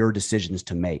 those are your decisions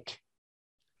to make.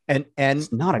 And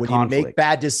it's not when conflict. You make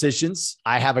bad decisions,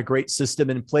 I have a great system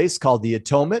in place called the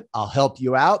atonement. I'll help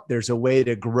you out. There's a way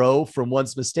to grow from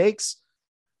one's mistakes,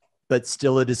 but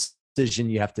still a decision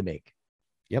you have to make.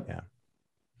 Yep. Yeah.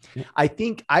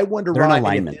 I wonder,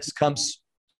 Ryan, if this comes,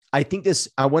 I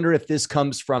wonder if this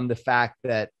comes from the fact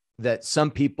that some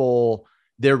people,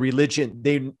 their religion,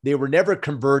 they were never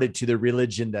converted to the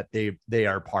religion that they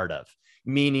are part of.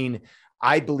 Meaning,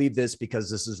 I believe this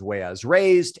because this is the way I was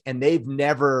raised, and they've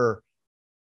never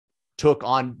took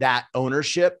on that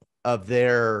ownership of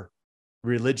their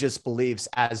religious beliefs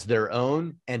as their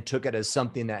own and took it as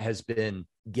something that has been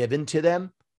given to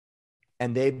them.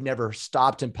 And they've never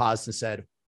stopped and paused and said,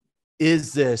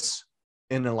 is this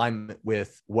in alignment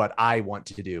with what I want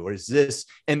to do? Or is this,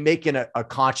 and making a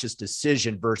conscious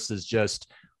decision versus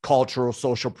just cultural,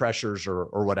 social pressures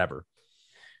or whatever?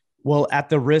 Well, at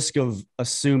the risk of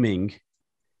assuming,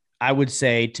 I would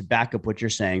say, to back up what you're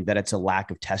saying, that it's a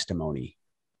lack of testimony.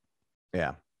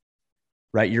 Yeah.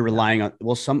 Right. You're relying on,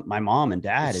 my mom and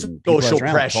dad and social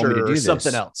pressure or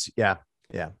something else. Yeah.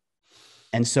 Yeah.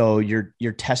 And so your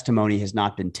testimony has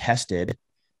not been tested.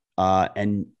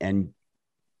 And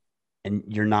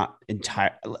you're not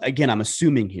again, I'm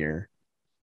assuming here,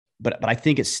 but I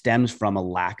think it stems from a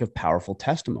lack of powerful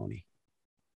testimony.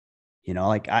 You know,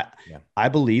 like I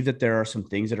believe that there are some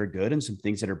things that are good and some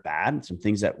things that are bad, and some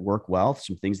things that work well,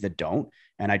 some things that don't.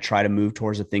 And I try to move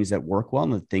towards the things that work well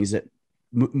and the things that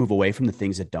move away from the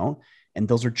things that don't. And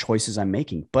those are choices I'm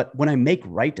making. But when I make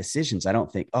right decisions, I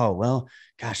don't think, oh, well,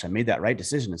 gosh, I made that right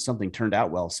decision and something turned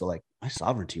out well, so like my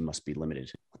sovereignty must be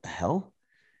limited. What the hell?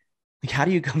 Like, how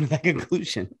do you come to that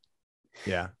conclusion?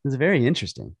 Yeah. It's very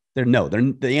interesting.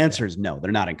 The answer is no,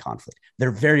 they're not in conflict.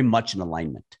 They're very much in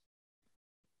alignment.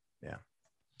 Yeah.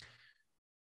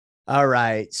 All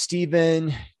right.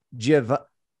 Stephen Giovanali.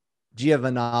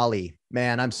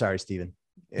 Man, I'm sorry, Stephen.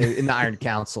 In the Iron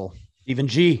Council. Stephen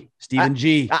G. Stephen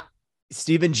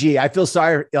G. I feel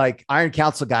sorry. Like, Iron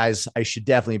Council guys, I should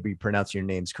definitely be pronouncing your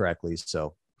names correctly.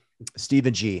 So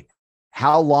Stephen G.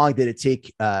 How long did it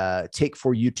take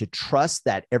for you to trust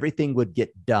that everything would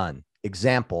get done?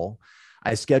 Example,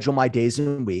 I schedule my days in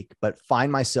a week, but find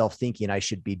myself thinking I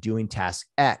should be doing task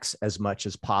X as much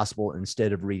as possible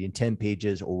instead of reading 10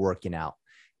 pages or working out.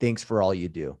 Thanks for all you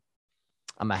do.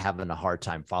 I'm having a hard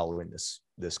time following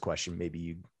this question.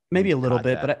 Maybe a little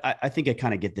bit, but I think I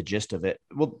kind of get the gist of it.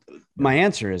 Well, my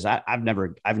answer is I'm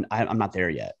not there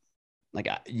yet. Like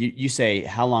you say,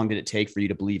 how long did it take for you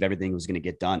to believe everything was going to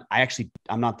get done?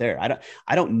 I'm not there.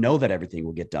 I don't know that everything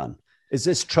will get done. Is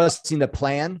this trusting the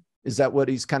plan? Is that what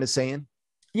he's kind of saying?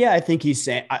 Yeah, I think he's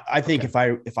saying, I think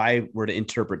Okay. if I were to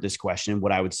interpret this question,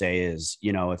 what I would say is,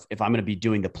 if I'm going to be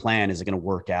doing the plan, is it going to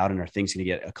work out and are things going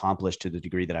to get accomplished to the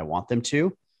degree that I want them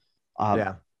to? Uh,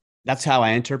 Yeah. that's how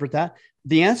I interpret that.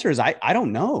 The answer is I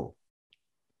don't know.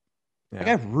 Like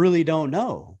Yeah. I really don't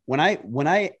know. When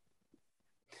I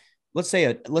let's say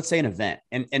an event,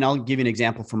 and I'll give you an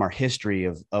example from our history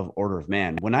of Order of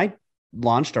Man. When I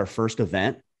launched our first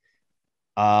event,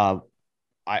 uh,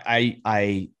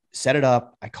 I set it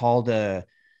up. I called a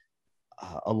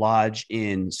lodge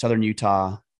in southern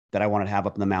Utah that I wanted to have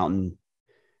up in the mountain,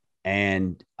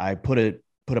 and I put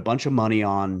a bunch of money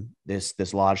on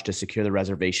this lodge to secure the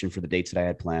reservation for the dates that I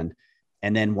had planned.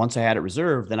 And then once I had it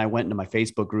reserved, then I went into my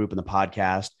Facebook group and the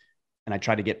podcast, and I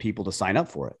tried to get people to sign up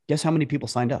for it. Guess how many people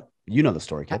signed up? You know the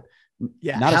story, kid.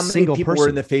 Yeah. Not a How many single people were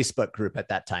in person. the Facebook group at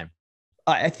that time?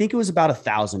 I think it was about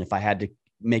 1,000 if I had to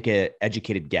make an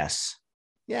educated guess.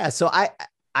 Yeah. So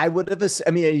I would have,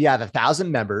 I mean, you have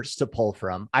 1,000 members to pull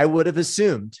from. I would have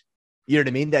assumed, you know what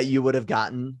I mean, that you would have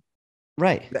gotten,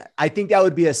 Right. I think that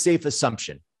would be a safe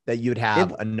assumption that you'd It,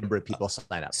 have a number of people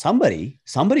sign up. somebody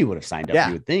would have signed up, you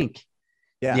Yeah. would think.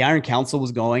 The Yeah. Iron Council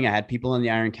was going. I had people in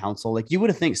the Iron Council. Like you would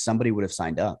have think somebody would have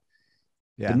signed up.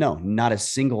 But Yeah. no, not a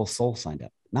single soul signed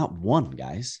up. Not one,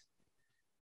 guys.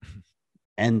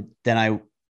 And then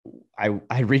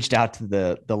I reached out to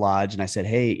the lodge and I said,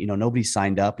 hey, nobody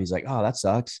signed up. He's like, oh, that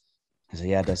sucks. I said,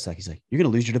 yeah, it does suck. He's like, you're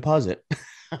gonna lose your deposit.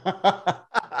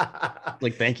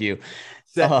 Like, thank you.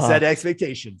 Set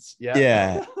expectations. Yeah.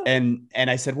 Yeah. And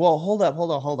I said, well, hold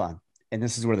on. And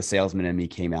this is where the salesman in me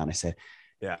came out. And I said,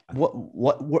 Yeah.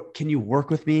 what can you work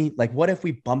with me? Like, what if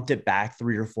we bumped it back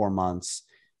 3 or 4 months?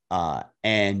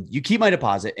 And you keep my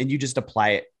deposit and you just apply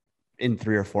it in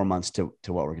 3 or 4 months to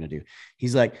what we're going to do.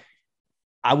 He's like,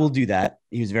 I will do that.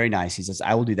 He was very nice. He says,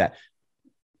 I will do that,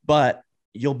 but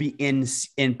you'll be in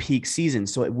peak season.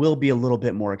 So it will be a little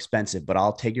bit more expensive, but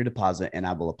I'll take your deposit and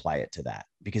I will apply it to that,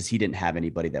 because he didn't have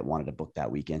anybody that wanted to book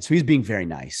that weekend. So he's being very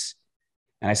nice.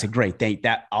 And I said, great,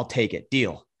 I'll take it,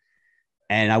 deal.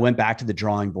 And I went back to the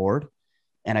drawing board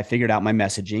and I figured out my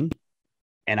messaging,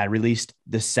 and I released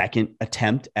the second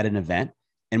attempt at an event,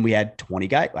 and we had 20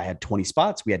 guys. I had 20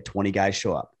 spots. We had 20 guys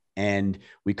show up, and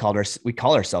we call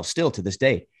ourselves still to this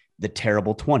day, the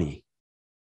Terrible 20.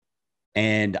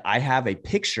 And I have a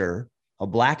picture, a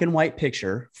black and white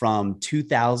picture from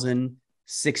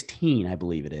 2016, I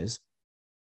believe it is,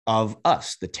 of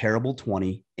us, the Terrible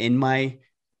 20, in my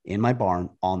barn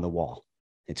on the wall.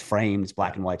 It's framed, it's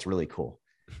black and white. It's really cool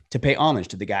to pay homage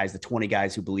to the 20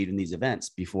 guys who believed in these events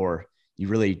before you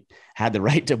really had the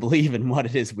right to believe in what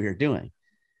it is we were doing.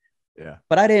 Yeah.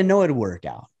 But I didn't know it would work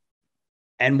out.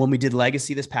 And when we did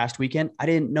Legacy this past weekend, I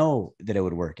didn't know that it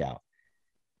would work out.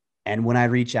 And when I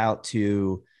reach out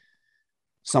to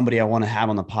somebody I want to have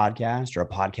on the podcast or a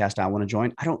podcast I want to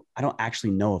join, I don't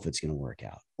actually know if it's going to work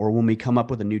out. Or when we come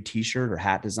up with a new t-shirt or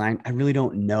hat design, I really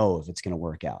don't know if it's going to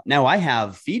work out. Now I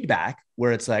have feedback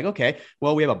where it's like, okay,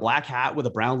 well, we have a black hat with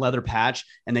a brown leather patch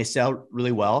and they sell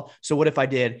really well. So what if I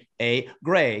did a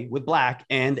gray with black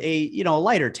and a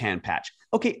lighter tan patch?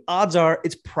 Okay, odds are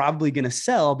it's probably going to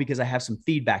sell because I have some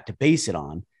feedback to base it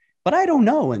on, but I don't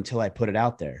know until I put it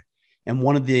out there. And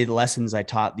one of the lessons I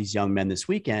taught these young men this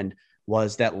weekend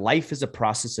was that life is a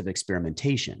process of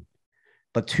experimentation.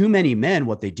 But too many men,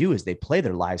 what they do is they play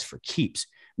their lives for keeps,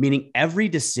 meaning every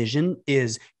decision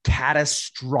is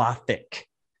catastrophic.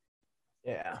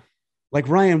 Yeah. Like,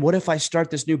 Ryan, what if I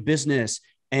start this new business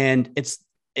and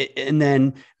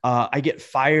then I get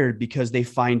fired because they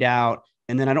find out,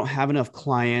 and then I don't have enough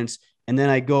clients, and then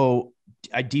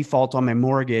I default on my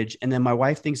mortgage, and then my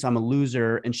wife thinks I'm a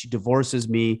loser and she divorces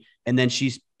me, and then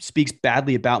she speaks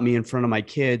badly about me in front of my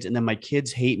kids, and then my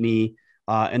kids hate me,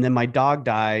 and then my dog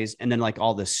dies, and then like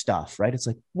all this stuff, right? It's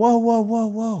like,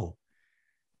 whoa.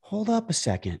 Hold up a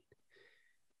second.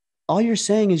 All you're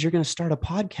saying is you're going to start a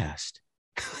podcast.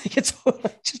 It's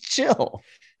just chill.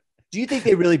 Do you think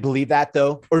they really believe that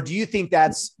though? Or do you think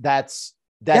that's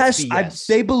Yes, BS?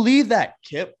 they believe that,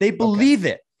 Kip. They believe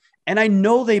it. And I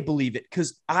know they believe it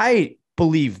because I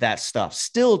believe that stuff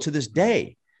still to this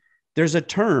day. There's a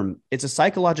term, it's a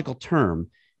psychological term,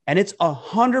 and it's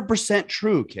 100%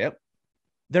 true, Kip.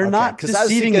 They're not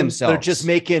deceiving themselves. They're just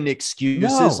making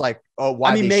excuses No. like, oh,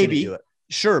 why they maybe, shouldn't do it.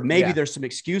 Sure, maybe Yeah. there's some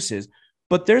excuses,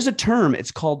 but there's a term,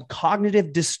 it's called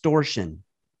cognitive distortion.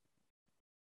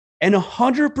 And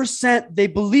 100% they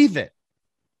believe it.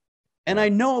 And I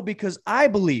know because I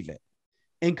believe it.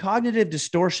 In cognitive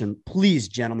distortion, please,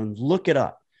 gentlemen, look it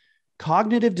up.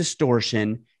 Cognitive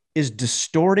distortion is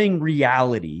distorting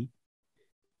reality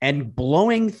and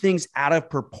blowing things out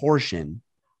of proportion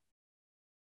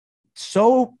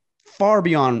so far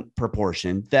beyond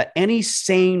proportion that any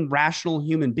sane, rational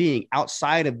human being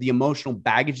outside of the emotional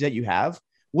baggage that you have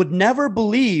would never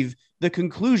believe the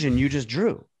conclusion you just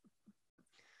drew.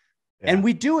 Yeah. And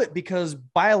we do it because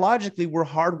biologically we're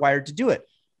hardwired to do it,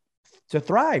 to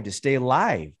thrive, to stay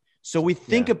alive. So we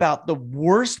think about the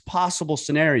worst possible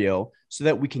scenario so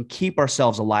that we can keep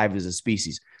ourselves alive as a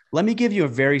species. Let me give you a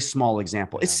very small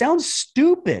example. It sounds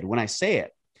stupid when I say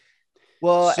it.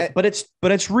 Well, but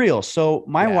it's real. So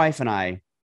my wife and I,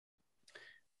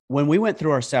 when we went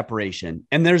through our separation,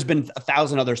 and there's been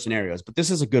 1,000 other scenarios, but this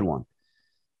is a good one.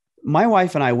 My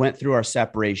wife and I went through our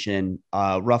separation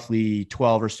roughly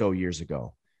 12 or so years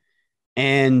ago.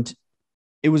 And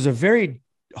it was a very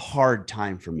hard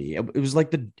time for me. It was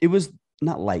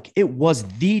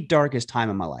the darkest time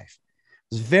in my life.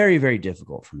 It was very, very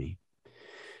difficult for me.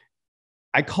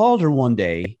 I called her one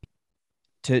day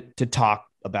to talk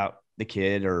about the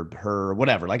kid or her or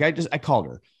whatever. Like I called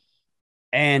her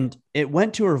and it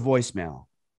went to her voicemail.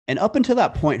 And up until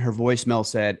that point, her voicemail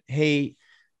said, "Hey,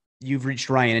 you've reached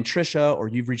Ryan and Trisha, or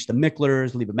you've reached the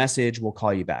Micklers, leave a message. We'll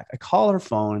call you back." I call her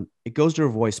phone. It goes to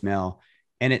her voicemail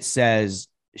and it says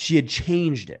she had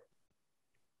changed it.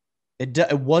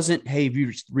 It wasn't, "Hey,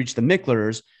 you reached the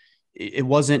Micklers." It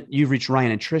wasn't, "You've reached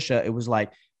Ryan and Trisha." It was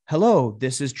like, "Hello,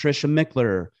 this is Trisha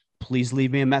Mickler. Please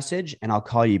leave me a message and I'll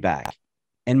call you back."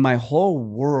 And my whole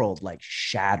world like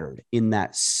shattered in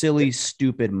that silly,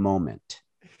 stupid moment.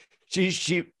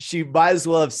 She might as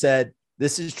well have said,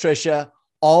 "This is Trisha,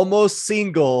 almost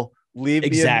single. Leave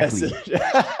me a message."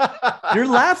 You're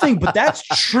laughing, but that's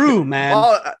true, man.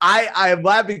 Oh, I am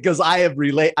laughing because I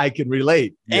can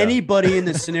relate. Anybody in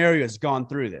this scenario has gone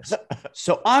through this.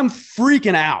 So I'm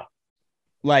freaking out.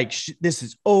 Like this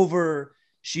is over.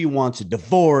 She wants a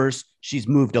divorce. She's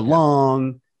moved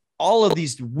along. All of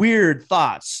these weird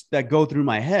thoughts that go through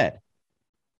my head.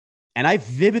 And I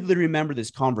vividly remember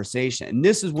this conversation. And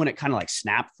this is when it kind of like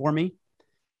snapped for me.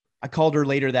 I called her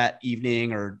later that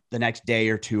evening or the next day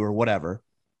or two or whatever.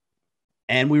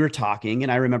 And we were talking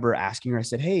and I remember asking her, I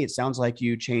said, "Hey, it sounds like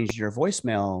you changed your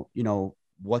voicemail. You know,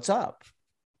 what's up?"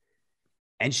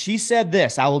 And she said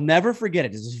this, I will never forget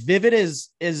it. It's as vivid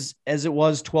as it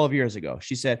was 12 years ago.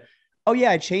 She said, "Oh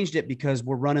yeah, I changed it because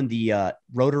we're running the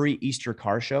Rotary Easter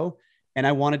car show. And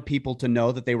I wanted people to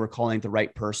know that they were calling the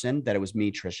right person, that it was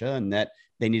me, Trisha, and that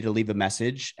they needed to leave a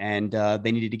message and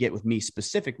they needed to get with me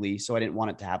specifically. So I didn't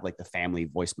want it to have like the family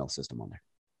voicemail system on there."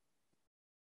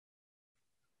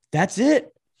 That's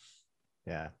it.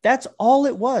 Yeah. That's all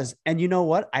it was. And you know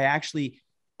what?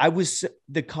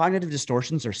 The cognitive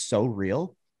distortions are so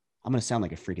real. I'm going to sound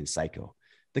like a freaking psycho.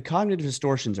 The cognitive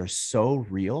distortions are so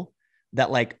real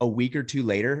that like a week or two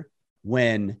later,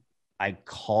 when I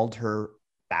called her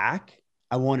back,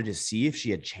 I wanted to see if she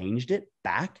had changed it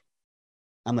back.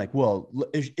 I'm like, "Well,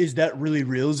 is that really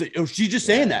real? Is it, she's just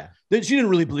saying that she didn't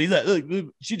really believe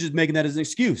that. She's just making that as an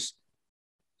excuse."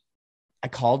 I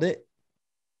called it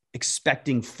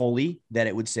expecting fully that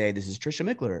it would say, "This is Trisha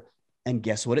Mickler." And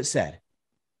guess what it said?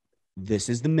 "This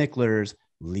is the Micklers.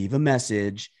 Leave a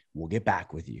message. We'll get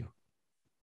back with you."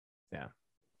 Yeah.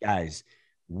 Guys,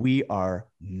 we are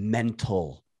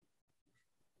mental.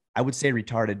 I would say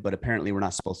retarded, but apparently we're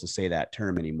not supposed to say that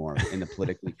term anymore in the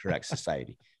politically correct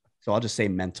society. So I'll just say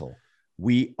mental.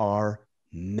 We are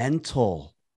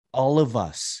mental. All of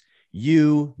us,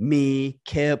 you, me,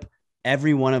 Kip,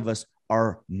 every one of us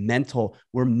are mental.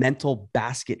 We're mental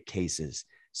basket cases.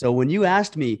 So when you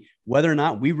asked me whether or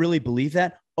not we really believe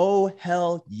that, oh,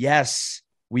 hell yes,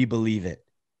 we believe it.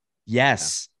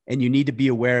 Yes. Yeah. And you need to be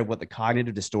aware of what the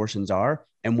cognitive distortions are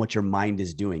and what your mind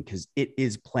is doing, because it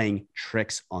is playing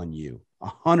tricks on you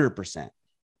 100%.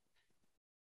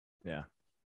 Yeah.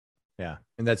 Yeah.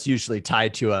 And that's usually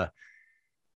tied to a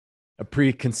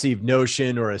preconceived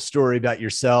notion or a story about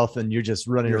yourself. And you're just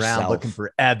running around looking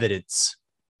for evidence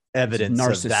of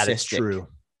that it's true.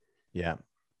 Yeah.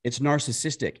 It's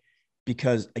narcissistic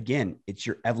because, again, it's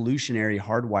your evolutionary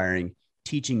hardwiring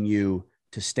teaching you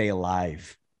to stay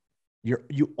alive.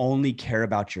 You only care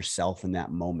about yourself in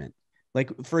that moment.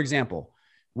 Like, for example,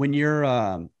 when you're,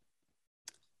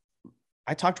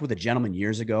 I talked with a gentleman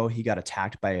years ago. He got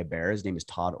attacked by a bear. His name is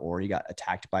Todd Orr. He got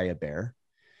attacked by a bear.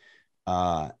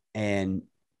 And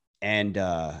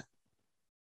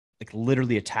like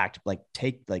literally attacked,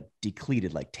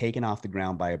 decleated, like taken off the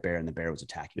ground by a bear, and the bear was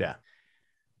attacking. Yeah.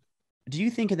 Do you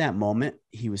think in that moment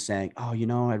he was saying, "Oh,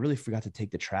 I really forgot to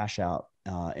take the trash out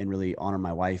and really honor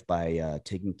my wife by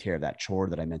taking care of that chore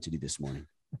that I meant to do this morning"?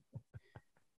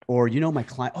 Or, my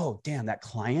client, "Oh, damn, that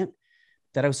client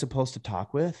that I was supposed to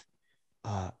talk with,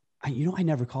 I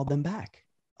never called them back.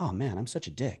 Oh man, I'm such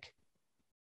a dick."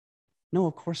 No,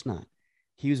 of course not.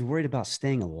 He was worried about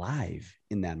staying alive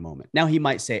in that moment. Now he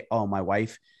might say, oh, my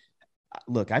wife,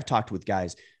 look, I've talked with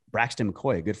guys, Braxton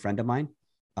McCoy, a good friend of mine.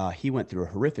 He went through a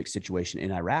horrific situation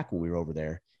in Iraq when we were over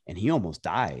there, and he almost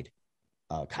died.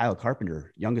 Kyle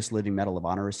Carpenter, youngest living Medal of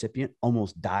Honor recipient,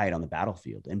 almost died on the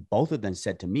battlefield. And both of them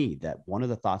said to me that one of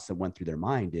the thoughts that went through their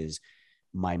mind is,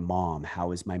 my mom,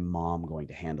 how is my mom going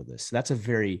to handle this? So that's a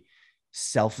very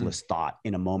selfless thought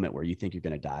in a moment where you think you're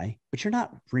going to die, but you're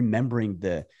not remembering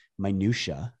the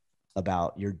minutia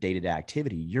about your day-to-day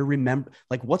activity. You're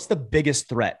like, what's the biggest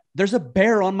threat? There's a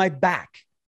bear on my back.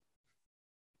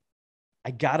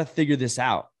 I got to figure this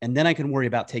out. And then I can worry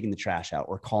about taking the trash out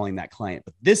or calling that client.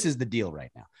 But this is the deal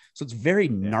right now. So it's very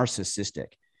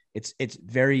narcissistic. It's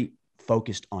very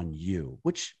focused on you,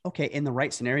 which, okay, in the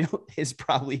right scenario is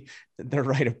probably the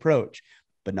right approach,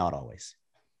 but not always.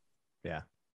 Yeah.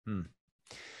 All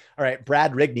right.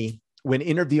 Brad Rigney, when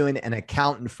interviewing an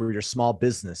accountant for your small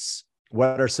business,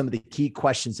 what are some of the key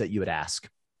questions that you would ask?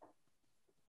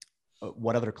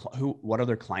 What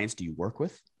other clients do you work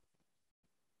with?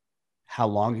 How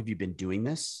long have you been doing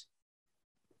this?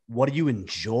 What do you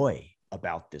enjoy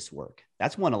about this work?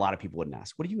 That's one a lot of people wouldn't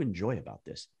ask. What do you enjoy about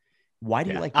this? Why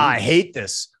do you like? I hate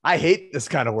this. I hate this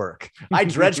kind of work. I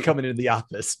dread coming into the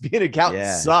office. Being an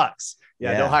accountant sucks.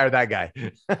 Yeah, don't hire that guy.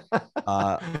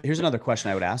 Here's another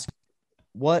question I would ask.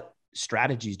 What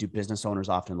strategies do business owners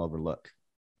often overlook?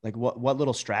 Like what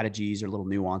little strategies or little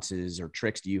nuances or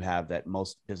tricks do you have that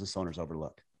most business owners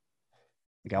overlook?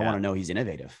 Like, I want to know he's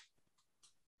innovative.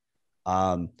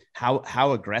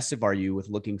 How aggressive are you with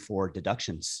looking for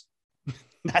deductions?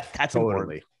 That's totally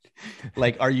important.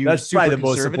 Like, are you that's super probably the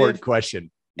most important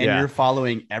question? And you're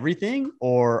following everything,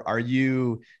 or are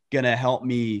you going to help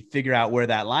me figure out where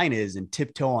that line is and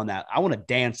tiptoe on that? I want to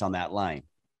dance on that line.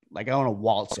 Like, I want to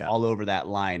waltz all over that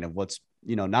line of what's,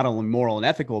 not only moral and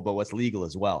ethical, but what's legal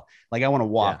as well. Like, I want to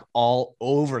walk all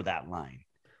over that line.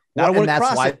 And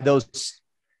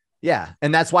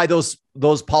that's why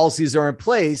those policies are in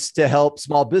place to help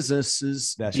small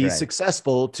businesses be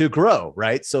successful to grow.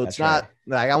 Right. So it's not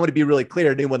like, I want to be really clear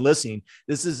to anyone listening.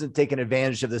 This isn't taking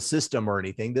advantage of the system or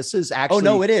anything. This is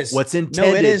actually it is what's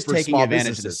intended. No, it is for taking small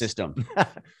advantage businesses. of the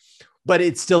system, but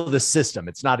it's still the system.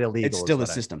 It's not illegal. It's still the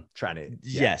system.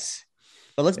 Yes.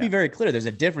 But let's be very clear. There's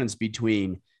a difference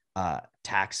between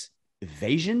tax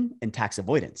evasion and tax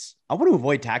avoidance. I want to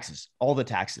avoid taxes, all the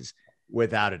taxes.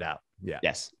 Without a doubt. Yeah.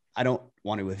 Yes. I don't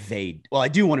want to evade. Well, I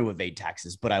do want to evade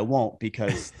taxes, but I won't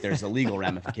because there's a legal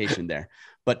ramification there.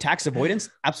 But tax avoidance,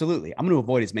 absolutely. I'm going to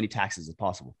avoid as many taxes as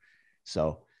possible.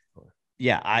 So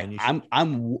yeah,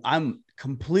 I'm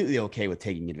completely okay with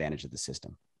taking advantage of the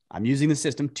system. I'm using the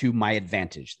system to my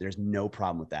advantage. There's no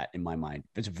problem with that in my mind.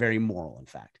 It's very moral, in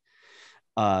fact.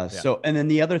 So, and then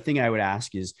the other thing I would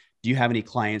ask is, do you have any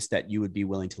clients that you would be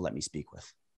willing to let me speak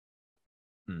with?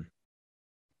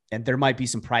 And there might be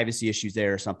some privacy issues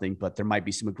there or something, but there might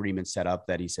be some agreements set up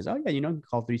that he says, oh yeah, you can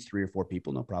call these 3 or 4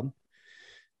 people, no problem.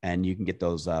 And you can get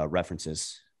those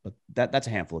references. But that's a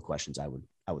handful of questions I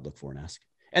would look for and ask.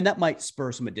 And that might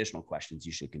spur some additional questions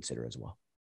you should consider as well.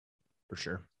 For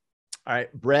sure. All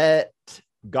right. Brett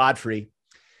Godfrey,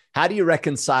 how do you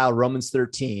reconcile Romans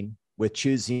 13 with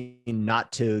choosing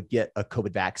not to get a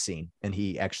COVID vaccine? And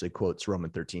he actually quotes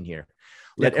Romans 13 here.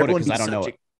 Let everyone be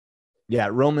subject. Yeah,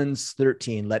 Romans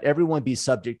 13, let everyone be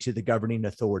subject to the governing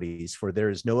authorities, for there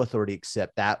is no authority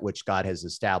except that which God has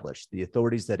established. The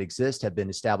authorities that exist have been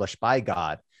established by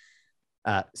God.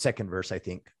 Second verse, I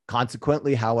think.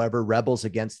 Consequently, however, rebels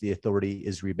against the authority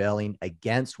is rebelling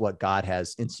against what God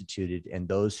has instituted, and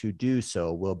those who do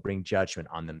so will bring judgment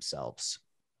on themselves.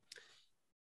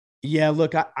 Yeah,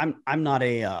 look, I'm not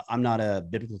a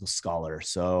biblical scholar,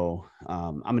 so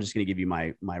I'm just going to give you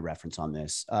my reference on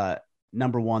this.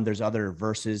 Number one, there's other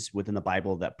verses within the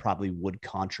Bible that probably would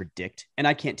contradict, and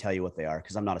I can't tell you what they are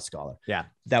because I'm not a scholar. Yeah.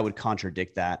 That would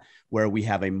contradict that, where we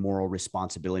have a moral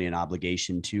responsibility and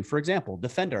obligation to, for example,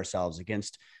 defend ourselves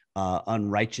against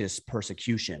unrighteous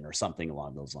persecution or something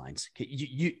along those lines.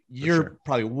 You're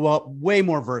probably way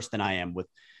more versed than I am with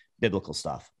biblical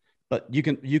stuff. But you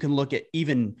can look at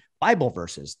even Bible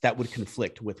verses that would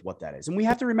conflict with what that is. And we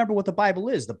have to remember what the Bible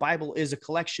is. The Bible is a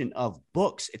collection of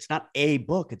books. It's not a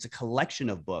book. It's a collection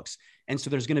of books. And so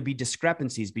there's going to be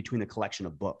discrepancies between the collection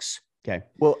of books. Okay.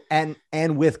 Well, and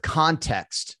with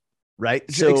context, right?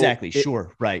 So exactly.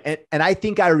 Sure. Right. And I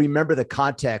think I remember the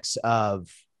context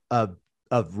of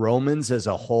Romans as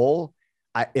a whole.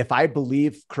 If I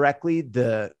believe correctly,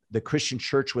 the Christian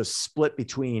church was split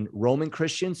between Roman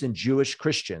Christians and Jewish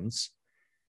Christians.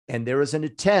 And there was an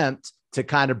attempt to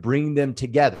kind of bring them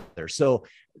together. So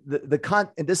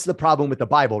and this is the problem with the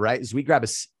Bible, right? Is we grab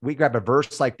a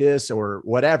verse like this or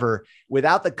whatever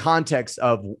without the context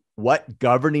of what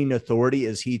governing authority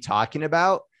is he talking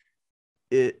about.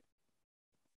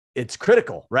 It's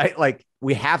critical, right? Like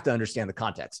we have to understand the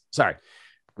context. Sorry.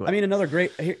 I mean, another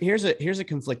great, here's a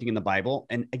conflicting in the Bible.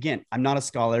 And again, I'm not a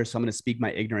scholar, so I'm going to speak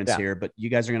my ignorance here, but you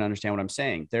guys are going to understand what I'm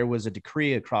saying. There was a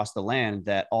decree across the land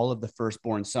that all of the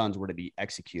firstborn sons were to be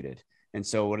executed. And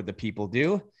so what did the people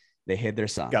do? They hid their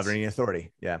sons. Governing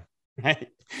authority. Yeah. Right.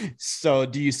 So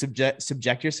do you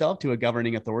subject yourself to a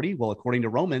governing authority? Well, according to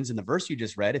Romans in the verse you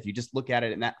just read, if you just look at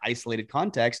it in that isolated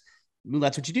context, well,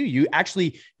 that's what you do. You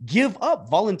actually give up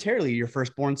voluntarily your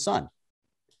firstborn son.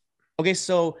 Okay.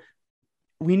 So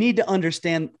we need to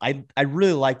understand. I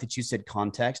really like that you said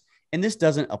context, and this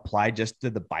doesn't apply just to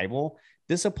the Bible.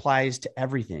 This applies to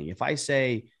everything. If I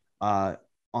say on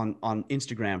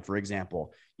Instagram, for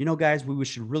example, guys, we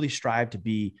should really strive to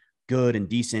be good and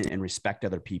decent and respect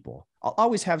other people. I'll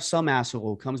always have some asshole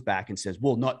who comes back and says,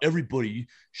 well, not everybody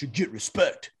should get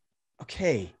respect.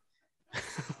 Okay.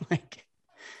 Like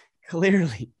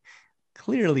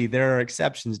clearly there are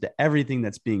exceptions to everything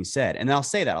that's being said. And I'll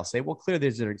say, well, clearly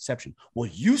there's an exception. Well,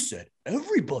 you said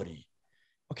everybody.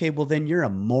 Okay. Well, then you're a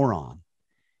moron.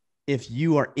 If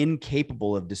you are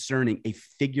incapable of discerning a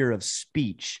figure of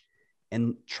speech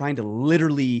and trying to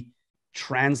literally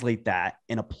translate that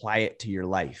and apply it to your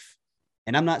life.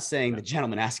 And I'm not saying the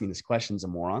gentleman asking this question is a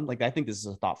moron. Like, I think this is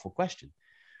a thoughtful question,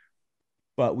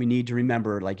 but we need to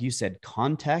remember, like you said,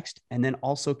 context, and then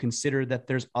also consider that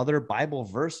there's other Bible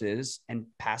verses and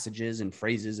passages and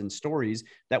phrases and stories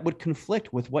that would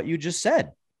conflict with what you just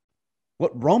said,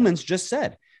 what Romans just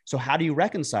said. So how do you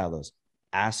reconcile those?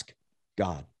 Ask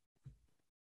God.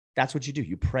 That's what you do.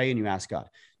 You pray and you ask God.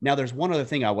 Now, there's one other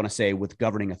thing I want to say with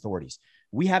governing authorities.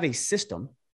 We have a system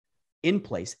in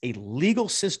place, a legal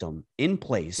system in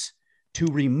place to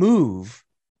remove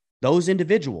those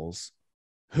individuals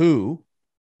who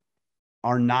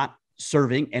are not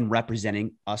serving and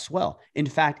representing us well. In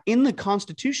fact, in the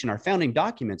Constitution, our founding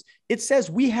documents, it says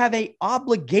we have an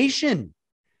obligation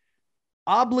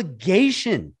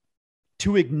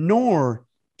to ignore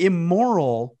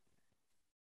immoral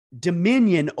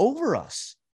dominion over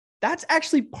us. That's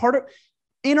actually part of,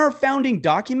 in our founding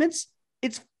documents,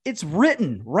 it's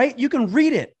written, right? You can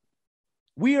read it.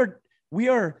 We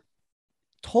are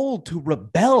told to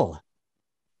rebel.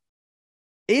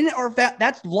 In our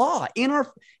that's law.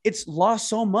 It's law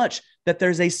so much that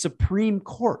there's a supreme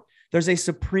court. There's a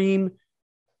supreme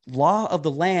law of the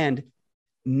land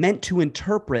meant to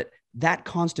interpret that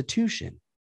constitution.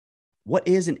 What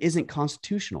is and isn't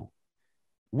constitutional.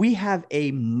 We have a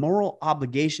moral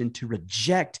obligation to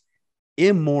reject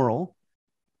immoral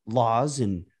laws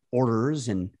and orders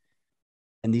and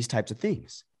these types of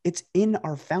things. It's in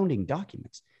our founding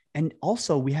documents. And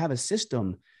also we have a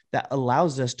system that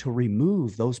allows us to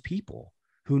remove those people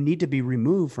who need to be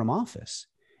removed from office.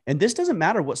 And this doesn't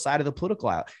matter what side of the political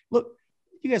aisle. Look,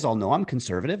 you guys all know I'm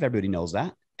conservative. Everybody knows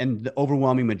that. And the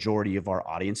overwhelming majority of our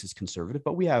audience is conservative,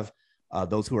 but we have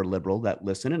those who are liberal that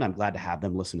listen, and I'm glad to have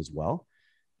them listen as well.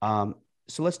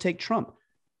 So let's take Trump.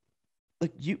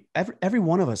 Like every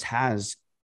one of us has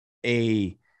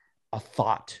a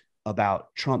thought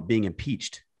about Trump being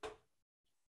impeached.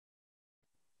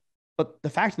 But the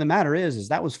fact of the matter is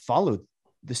that was followed.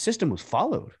 The system was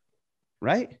followed,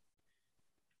 right?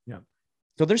 Yeah.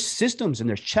 So there's systems and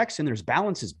there's checks and there's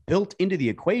balances built into the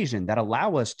equation that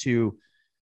allow us to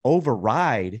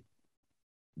override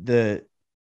the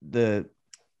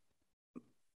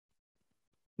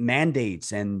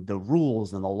mandates and the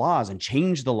rules and the laws and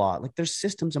change the law. Like there's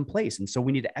systems in place. And so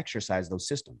we need to exercise those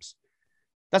systems.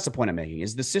 That's the point I'm making,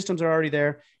 is the systems are already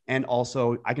there. And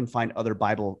also I can find other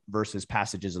Bible verses,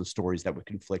 passages, and stories that would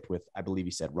conflict with, I believe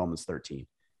he said, Romans 13.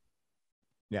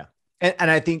 Yeah. And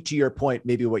I think to your point,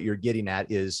 maybe what you're getting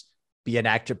at is be an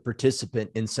active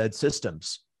participant in said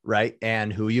systems, right?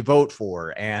 And who you vote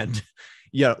for. And,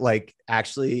 like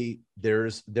actually there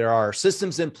are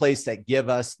systems in place that give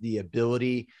us the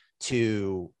ability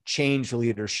to change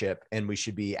leadership, and we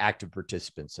should be active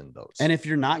participants in those. And if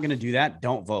you're not going to do that,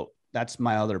 don't vote. That's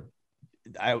my other.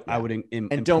 I would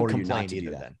and don't complain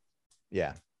either. Then,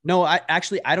 yeah. No, I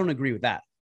don't agree with that.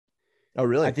 Oh,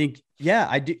 really? I think, yeah,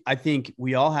 I do. I think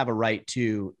we all have a right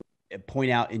to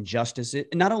point out injustices,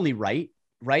 and not only right,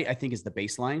 I think is the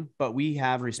baseline, but we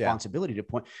have a responsibility to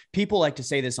point. People like to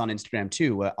say this on Instagram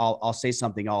too. I'll say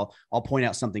something, I'll point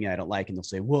out something I don't like, and they'll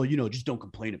say, well, just don't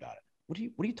complain about it. What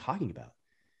are you talking about?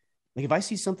 Like if I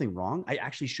see something wrong, I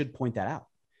actually should point that out.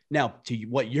 Now, to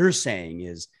what you're saying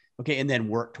is, Okay. And then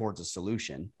work towards a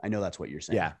solution. I know that's what you're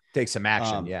saying. Yeah. Take some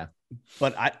action. Yeah.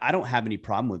 But I don't have any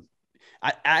problem with,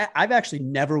 I've actually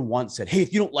never once said, hey,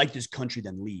 if you don't like this country,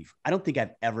 then leave. I don't think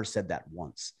I've ever said that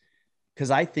once,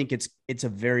 because I think it's a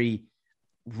very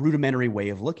rudimentary way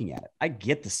of looking at it. I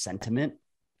get the sentiment.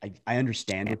 I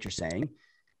understand what you're saying.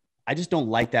 I just don't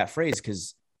like that phrase,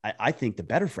 because I think the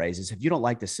better phrase is, if you don't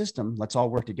like the system, let's all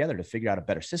work together to figure out a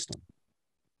better system.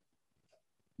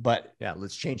 But yeah,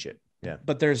 let's change it. Yeah.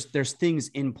 But there's things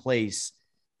in place.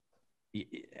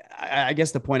 I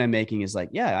guess the point I'm making is like,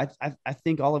 yeah, I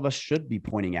think all of us should be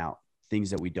pointing out things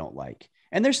that we don't like.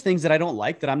 And there's things that I don't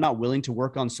like that I'm not willing to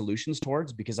work on solutions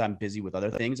towards, because I'm busy with other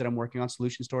things that I'm working on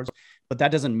solutions towards. But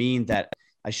that doesn't mean that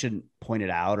I shouldn't point it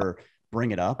out or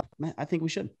bring it up. I think we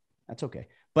should. That's okay.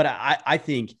 But I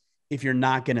think if you're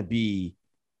not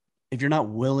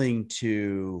willing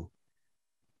to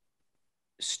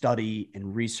study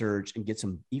and research and get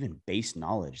some even base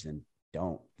knowledge, then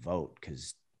don't vote,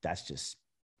 because that's just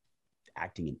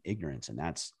acting in ignorance, and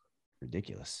that's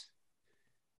ridiculous.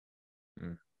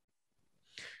 All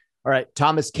right.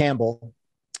 Thomas Campbell,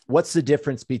 what's the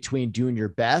difference between doing your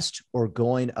best or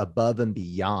going above and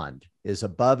beyond? Is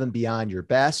above and beyond your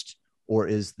best, or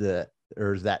is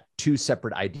that two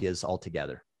separate ideas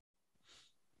altogether?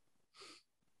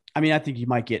 I mean, I think you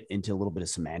might get into a little bit of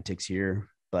semantics here,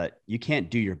 but you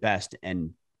can't do your best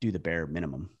and do the bare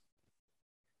minimum.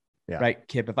 Yeah. Right,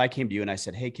 Kip, if I came to you and I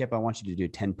said, hey, Kip, I want you to do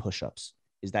 10 push-ups.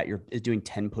 Is doing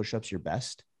 10 push-ups your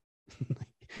best?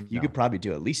 You could probably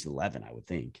do at least 11, I would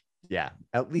think. Yeah,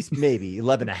 at least maybe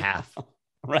 11 and a half.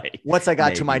 Right. Once I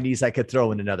got to my knees, I could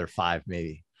throw in another 5,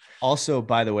 maybe. Also,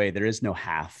 by the way, there is no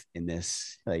half in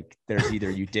this. Like, there's either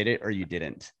you did it or you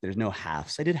didn't. There's no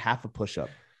halves. I did half a push-up.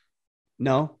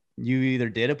 No, you either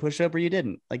did a push-up or you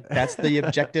didn't. Like, that's the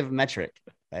objective metric,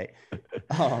 right?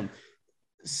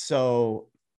 So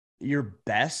your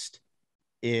best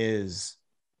is,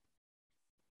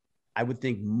 I would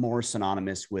think, more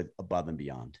synonymous with above and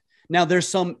beyond. Now, there's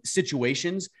some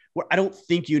situations where I don't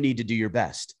think you need to do your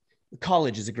best.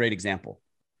 College is a great example.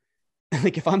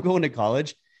 Like, if I'm going to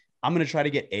college, I'm going to try to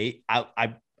get A.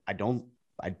 I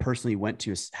personally went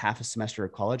to half a semester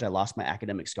of college. I lost my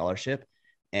academic scholarship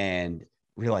and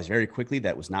realized very quickly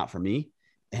that was not for me.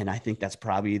 And I think that's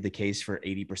probably the case for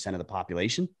 80% of the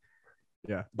population.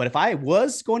 Yeah. But if I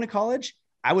was going to college,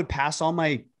 I would pass all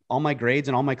my grades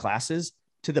and all my classes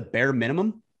to the bare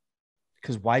minimum,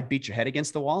 because why beat your head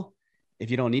against the wall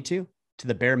if you don't need to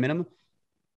the bare minimum?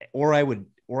 Or I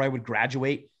would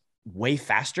graduate way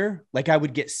faster. Like, I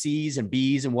would get C's and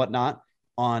B's and whatnot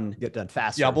on get done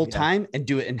faster, double time, and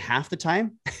do it in half the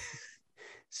time.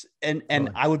 and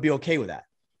I would be okay with that.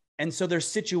 And so there's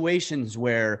situations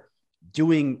where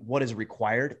doing what is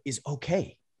required is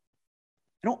okay.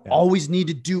 I don't always need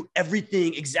to do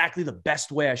everything exactly the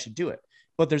best way I should do it.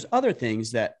 But there's other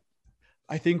things that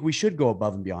I think we should go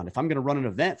above and beyond. If I'm going to run an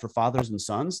event for fathers and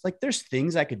sons, like, there's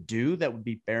things I could do that would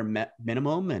be bare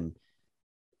minimum and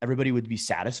everybody would be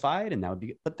satisfied, and that would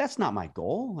be, but that's not my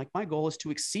goal. Like, my goal is to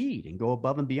exceed and go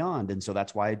above and beyond. And so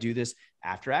that's why I do this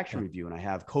after action review. And I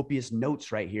have copious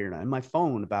notes right here on my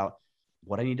phone about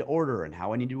what I need to order and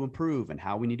how I need to improve and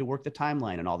how we need to work the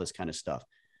timeline and all this kind of stuff.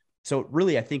 So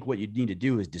really, I think what you need to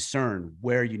do is discern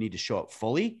where you need to show up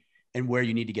fully and where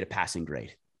you need to get a passing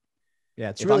grade. Yeah.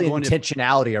 It's really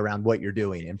intentionality around what you're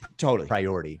doing and totally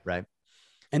priority. Right.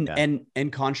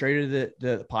 And contrary to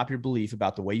the popular belief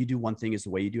about the way you do one thing is the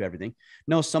way you do everything.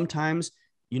 No, sometimes,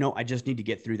 I just need to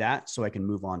get through that so I can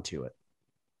move on to it.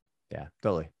 Yeah,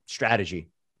 totally. Strategy.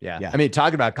 Yeah. I mean,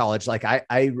 talking about college, like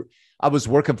I was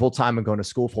working full-time and going to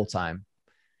school full-time,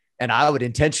 and I would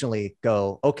intentionally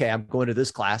go, okay, I'm going to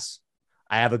this class.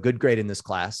 I have a good grade in this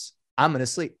class. I'm going to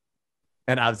sleep.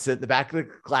 And I would sit in the back of the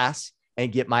class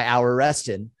and get my hour rest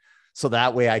in. So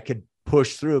that way I could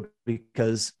push through,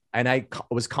 and I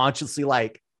was consciously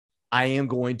like, I am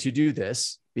going to do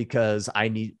this because I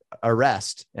need a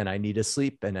rest and I need to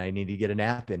sleep and I need to get a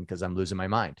nap in because I'm losing my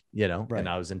mind, right. And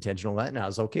I was intentional with that, and I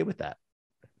was okay with that.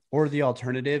 Or the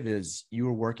alternative is you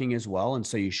were working as well. And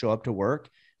so you show up to work.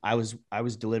 I was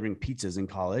delivering pizzas in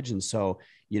college. And so,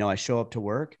 I show up to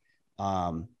work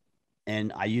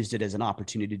and I used it as an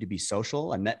opportunity to be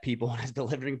social. I met people when I was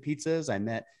delivering pizzas. I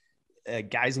met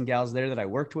guys and gals there that I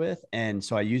worked with. And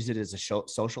so I used it as a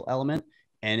social element.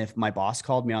 And if my boss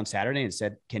called me on Saturday and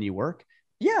said, can you work?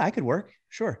 Yeah, I could work.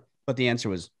 Sure. But the answer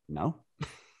was no.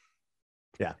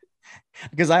 Yeah.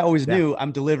 Because I always knew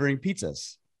I'm delivering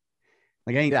pizzas.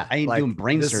 Like I ain't like doing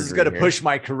brain this is surgery going to here. push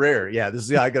my career. Yeah,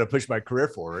 I got to push my career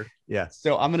forward. Yeah.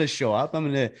 So I'm going to show up.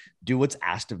 I'm going to do what's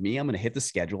asked of me. I'm going to hit the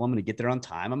schedule. I'm going to get there on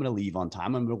time. I'm going to leave on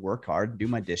time. I'm going to work hard, do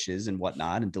my dishes and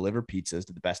whatnot, and deliver pizzas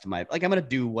to the best of my, like, I'm going to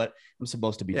do what I'm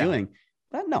supposed to be doing.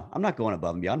 But no, I'm not going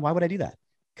above and beyond. Why would I do that?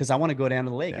 Because I want to go down to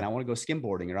the lake and I want to go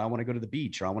skimboarding, or I want to go to the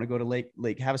beach, or I want to go to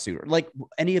Lake Havasu, or like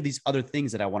any of these other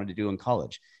things that I wanted to do in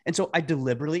college. And so I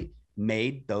deliberately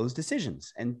made those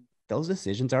decisions, and those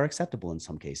decisions are acceptable in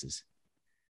some cases.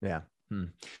 Yeah.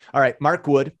 All right, Mark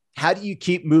Wood, how do you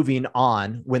keep moving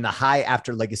on when the high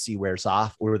after legacy wears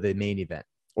off, or the main event,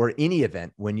 or any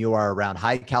event when you are around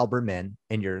high caliber men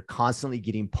and you're constantly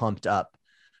getting pumped up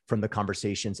from the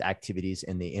conversations, activities,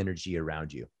 and the energy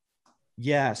around you?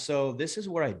 Yeah. So this is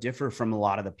where I differ from a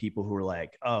lot of the people who are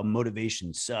like, oh,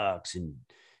 motivation sucks and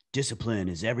discipline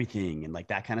is everything and like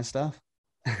that kind of stuff.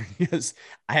 Because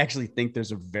I actually think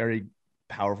there's a very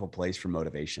powerful place for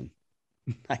motivation.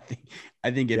 I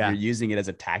think if you're using it as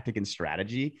a tactic and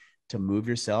strategy to move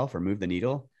yourself or move the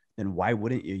needle, then why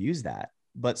wouldn't you use that?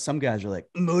 But some guys are like,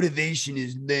 motivation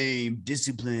is lame,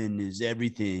 discipline is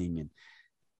everything.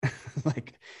 And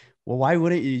like, well, why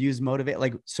wouldn't you use motivate?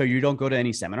 Like, so you don't go to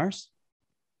any seminars?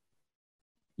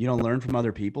 You don't learn from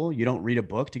other people. You don't read a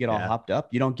book to get all hopped up.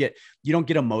 You don't get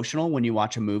emotional when you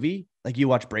watch a movie. Like you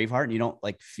watch Braveheart and you don't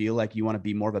like feel like you want to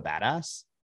be more of a badass.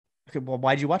 Okay, well,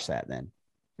 why'd you watch that then?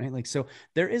 Right? Like, so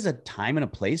there is a time and a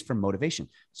place for motivation.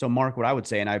 So Mark, what I would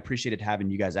say, and I appreciated having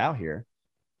you guys out here,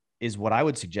 is what I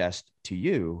would suggest to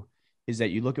you is that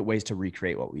you look at ways to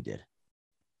recreate what we did.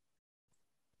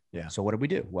 Yeah. So what did we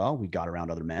do? Well, we got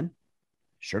around other men.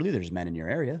 Surely there's men in your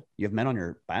area. You have men on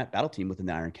your battle team within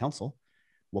the Iron Council.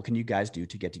 What can you guys do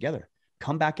to get together?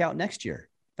 Come back out next year.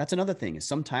 That's another thing, is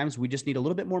sometimes we just need a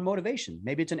little bit more motivation.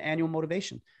 Maybe it's an annual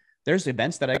motivation. There's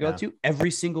events that I go to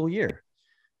every single year,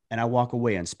 and I walk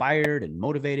away inspired and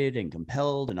motivated and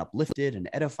compelled and uplifted and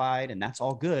edified, and that's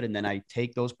all good. And then I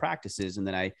take those practices and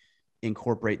then I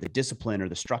incorporate the discipline or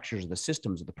the structures or the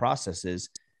systems or the processes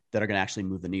that are going to actually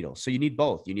move the needle. So you need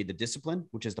both. You need the discipline,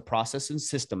 which is the process and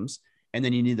systems, and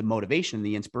then you need the motivation and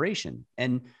the inspiration.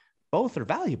 And both are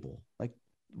valuable. Like,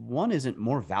 one isn't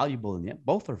more valuable than the other.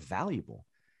 Both are valuable.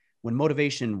 When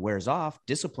motivation wears off,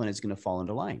 discipline is going to fall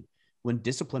into line. When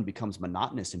discipline becomes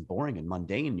monotonous and boring and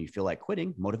mundane and you feel like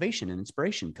quitting, motivation and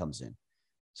inspiration comes in.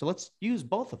 So let's use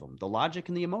both of them, the logic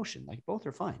and the emotion. Like, both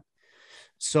are fine.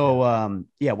 So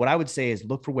what I would say is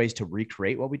look for ways to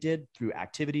recreate what we did through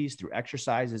activities, through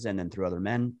exercises, and then through other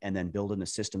men, and then build in the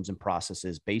systems and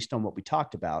processes based on what we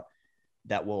talked about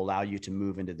that will allow you to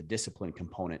move into the discipline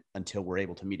component until we're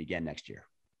able to meet again next year.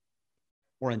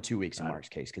 Or in 2 weeks in Mark's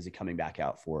case, because he's coming back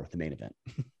out for the main event.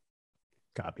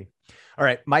 Copy. All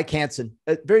right. Mike Hansen,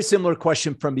 a very similar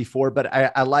question from before, but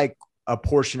I like a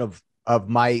portion of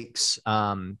Mike's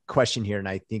question here, and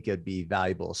I think it'd be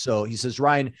valuable. So he says,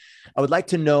 Ryan, I would like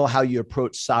to know how you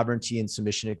approach sovereignty and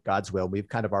submission to God's will. We've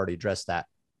kind of already addressed that,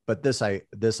 but this I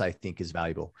think is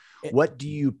valuable. What do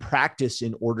you practice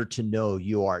in order to know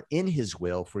you are in his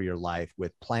will for your life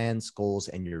with plans, goals,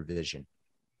 and your vision?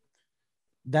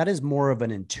 That is more of an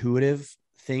intuitive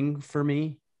thing for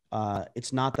me.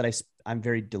 It's not that I'm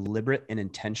very deliberate and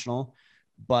intentional,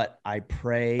 but I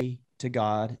pray to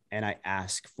God and I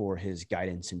ask for his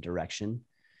guidance and direction,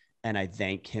 and I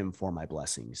thank him for my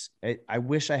blessings. I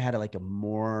wish I had a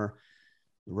more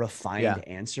refined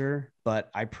answer, but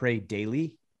I pray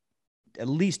daily, at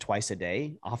least twice a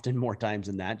day, often more times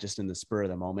than that, just in the spur of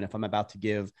the moment. If I'm about to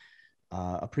give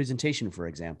a presentation, for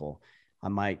example, I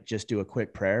might just do a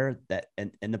quick prayer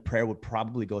and the prayer would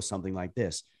probably go something like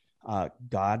this.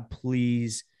 God,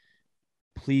 please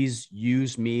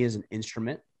use me as an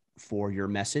instrument for your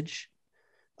message.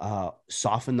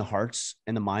 Soften the hearts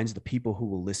and the minds of the people who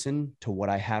will listen to what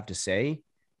I have to say,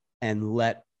 and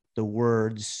let the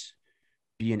words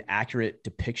be an accurate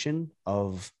depiction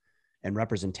of and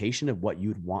representation of what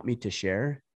you'd want me to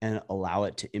share, and allow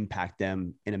it to impact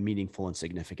them in a meaningful and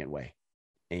significant way.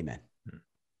 Amen.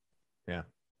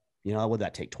 Yeah. Would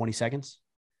that take 20 seconds?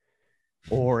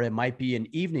 Or it might be an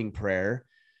evening prayer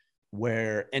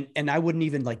where, and I wouldn't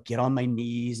even get on my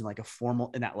knees and a formal,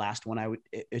 in that last one,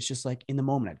 it's just in the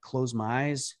moment, I'd close my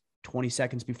eyes 20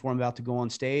 seconds before I'm about to go on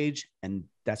stage. And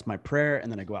that's my prayer.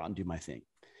 And then I go out and do my thing.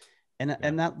 And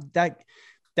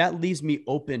that leaves me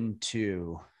open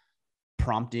to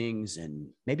promptings and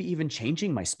maybe even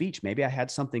changing my speech. Maybe I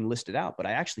had something listed out, but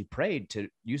I actually prayed to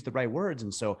use the right words.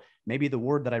 And so maybe the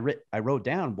word that I wrote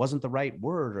down wasn't the right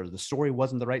word, or the story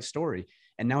wasn't the right story.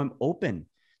 And now I'm open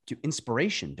to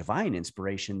inspiration, divine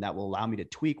inspiration, that will allow me to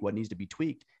tweak what needs to be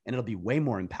tweaked. And it'll be way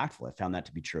more impactful. I found that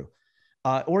to be true.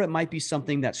 Or it might be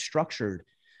something that's structured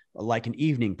like an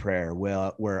evening prayer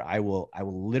where I will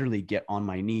literally get on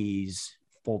my knees,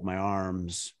 fold my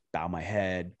arms, bow my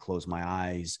head, close my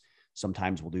eyes.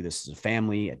 Sometimes we'll do this as a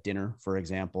family at dinner, for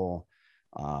example,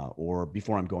 or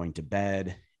before I'm going to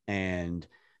bed, and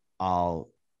I'll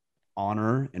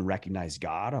honor and recognize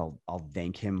God. I'll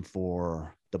thank him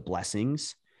for the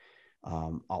blessings.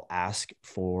 I'll ask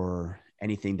for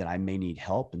anything that I may need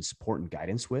help and support and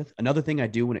guidance with. Another thing I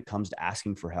do when it comes to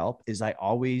asking for help is I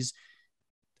always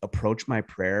approach my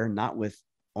prayer not with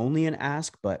only an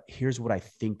ask, but here's what I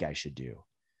think I should do.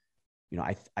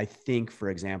 I think, for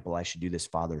example, I should do this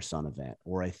father-son event,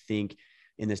 or I think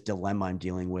in this dilemma I'm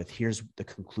dealing with, here's the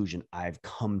conclusion I've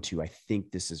come to. I think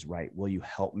this is right. Will you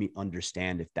help me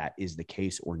understand if that is the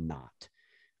case or not?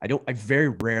 I very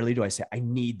rarely do I say, I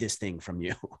need this thing from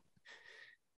you.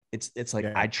 It's like,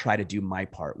 I try to do my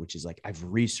part, which is like, I've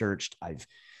researched, I've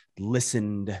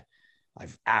listened,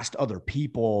 I've asked other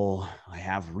people, I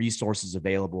have resources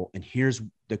available, and here's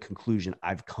the conclusion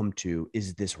I've come to.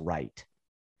 Is this right?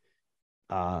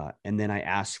 And then I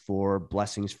ask for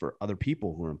blessings for other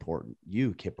people who are important.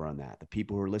 You, Kipper, on that. The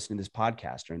people who are listening to this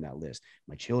podcast are in that list.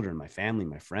 My children, my family,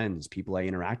 my friends, people I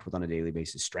interact with on a daily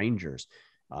basis, strangers,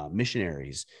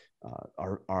 missionaries,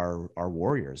 our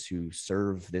warriors who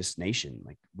serve this nation.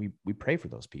 Like we pray for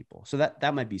those people. So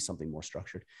that might be something more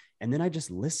structured. And then I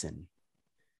just listen.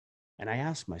 And I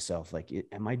ask myself, like,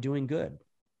 am I doing good?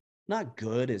 Not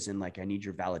good as in like, I need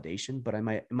your validation, but am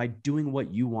I doing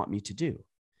what you want me to do?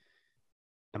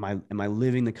 Am I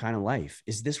living the kind of life?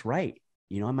 Is this right?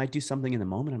 I might do something in the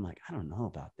moment. I'm like, I don't know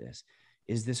about this.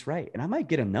 Is this right? And I might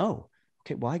get a no.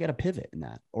 Okay, well, I got to pivot in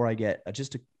that. Or I get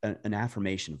just an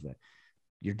affirmation of it.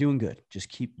 You're doing good.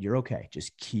 You're okay.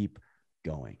 Just keep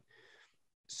going.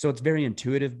 So it's very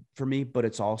intuitive for me, but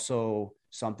it's also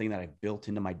something that I've built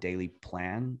into my daily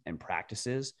plan and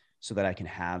practices so that I can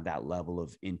have that level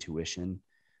of intuition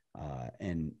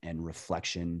and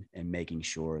reflection, and making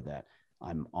sure that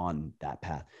I'm on that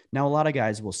path. Now, a lot of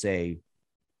guys will say,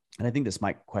 and I think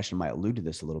question might allude to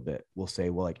this a little bit, will say,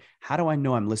 well, like, how do I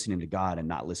know I'm listening to God and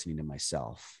not listening to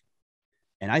myself?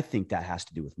 And I think that has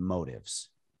to do with motives.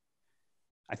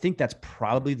 I think that's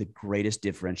probably the greatest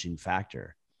differentiating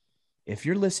factor. If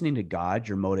you're listening to God,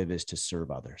 your motive is to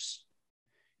serve others.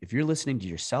 If you're listening to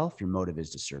yourself, your motive is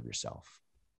to serve yourself.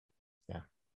 Yeah.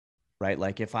 Right?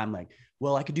 Like if I'm like,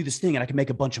 well, I could do this thing and I can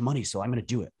make a bunch of money, so I'm going to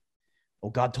do it. Oh,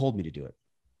 God told me to do it.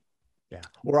 Yeah.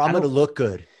 Or I'm going to look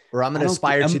good, or I'm going to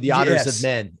aspire to the honors of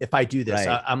men. If I do this,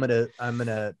 right. I'm going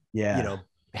to,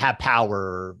 have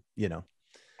power,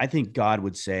 I think God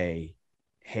would say,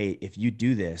 hey, if you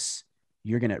do this,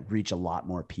 you're going to reach a lot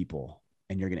more people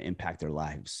and you're going to impact their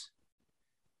lives.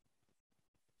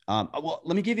 Well,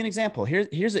 let me give you an example.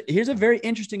 Here's a very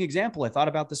interesting example I thought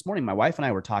about this morning. My wife and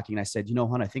I were talking, and I said,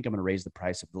 hon, I think I'm going to raise the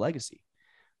price of the legacy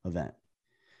event.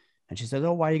 And she said,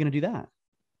 oh, why are you going to do that?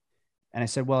 And I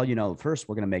said, well, first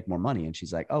we're going to make more money. And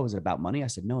she's like, oh, is it about money? I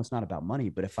said, no, it's not about money.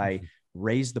 But if I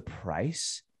raise the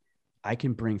price, I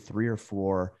can bring 3 or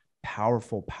 4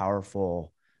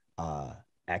 powerful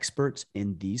experts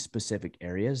in these specific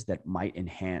areas that might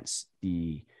enhance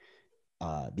the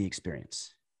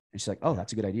experience. And she's like, oh,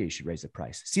 that's a good idea. You should raise the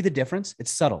price. See the difference?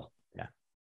 It's subtle. Yeah.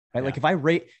 Right. Yeah. Like if I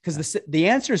rate, because the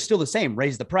answer is still the same,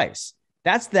 raise the price.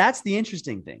 That's the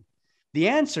interesting thing. The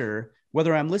answer,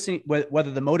 whether I'm listening,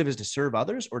 whether the motive is to serve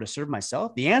others or to serve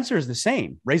myself, the answer is the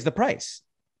same. Raise the price.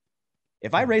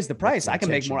 If I raise the price, I can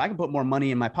make more. I can put more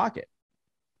money in my pocket,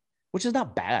 which is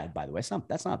not bad, by the way.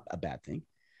 That's not a bad thing.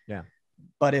 Yeah.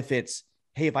 But if it's,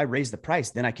 hey, if I raise the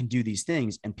price, then I can do these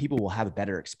things and people will have a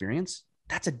better experience.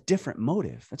 That's a different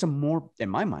motive. That's in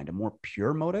my mind, a more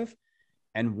pure motive,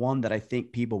 and one that I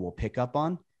think people will pick up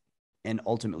on and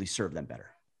ultimately serve them better.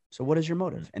 So what is your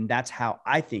motive? And that's how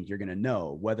I think you're going to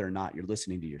know whether or not you're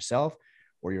listening to yourself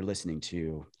or you're listening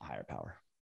to a higher power.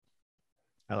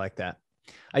 I like that.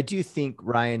 I do think,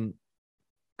 Ryan,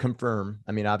 confirm.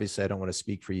 I mean, obviously I don't want to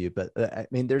speak for you, but I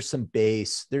mean, there's some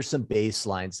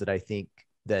baselines that I think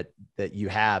that you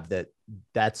have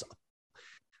that's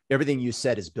everything you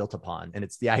said is built upon. And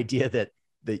it's the idea that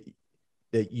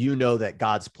that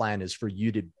God's plan is for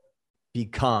you to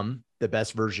become the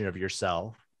best version of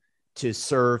yourself, to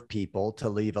serve people, to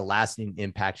leave a lasting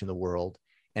impact in the world,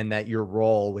 and that your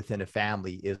role within a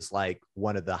family is like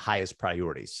one of the highest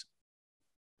priorities.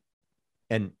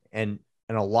 And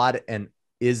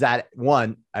is that,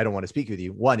 one, I don't want to speak with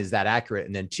you. One, is that accurate?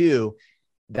 And then 2,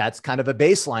 that's kind of a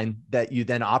baseline that you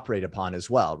then operate upon as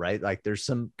well, right? Like there's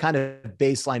some kind of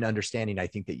baseline understanding, I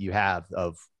think, that you have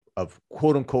of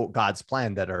quote unquote God's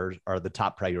plan that are the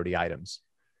top priority items.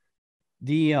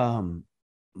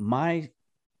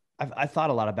 I thought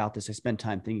a lot about this. I spent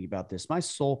time thinking about this. My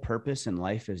sole purpose in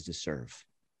life is to serve.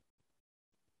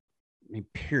 I mean,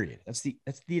 period.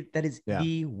 That is Yeah.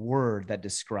 the word that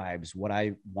describes what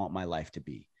I want my life to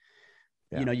be.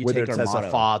 Yeah. You know, you whether take it's our as motto,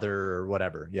 a father or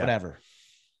whatever. Yeah. whatever,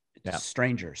 Yeah.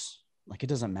 strangers, like it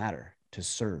doesn't matter, to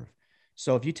serve.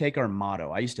 So if you take our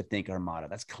motto, I used to think our motto,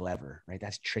 that's clever, right?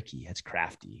 That's tricky. That's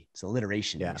crafty. It's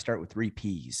alliteration. Yeah. You start with 3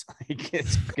 P's. Like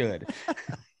it's good.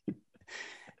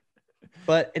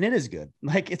 And it is good.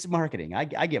 Like it's marketing. I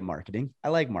get marketing. I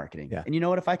like marketing. Yeah. And you know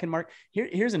what? If I can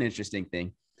here's an interesting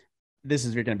thing. This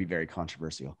is going to be very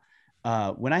controversial.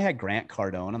 When I had Grant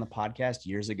Cardone on the podcast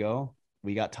years ago,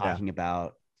 we got talking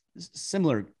about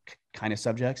similar kind of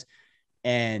subjects.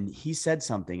 And he said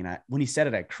something. And when he said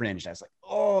it, I cringed. I was like,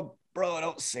 oh, bro,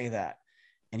 don't say that.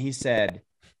 And he said,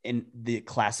 in the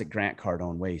classic Grant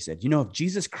Cardone way, he said, if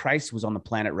Jesus Christ was on the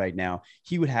planet right now,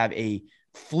 he would have a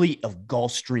fleet of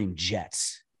Gulfstream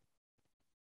jets.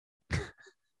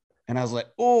 And I was like,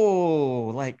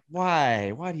 oh, like,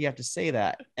 why? Why do you have to say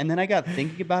that? And then I got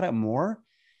thinking about it more.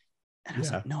 And I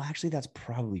was like, no, actually, that's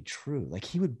probably true. Like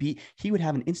he would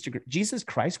have an Instagram. Jesus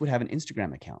Christ would have an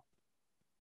Instagram account.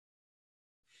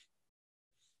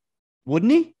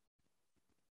 Wouldn't he?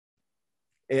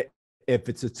 If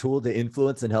it's a tool to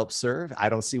influence and help serve, I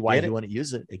don't see why you wouldn't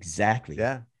use it. Exactly.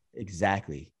 Yeah.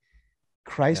 Exactly.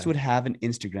 Christ would have an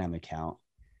Instagram account.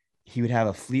 He would have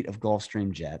a fleet of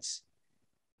Gulfstream jets.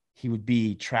 He would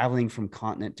be traveling from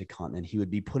continent to continent. He would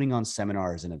be putting on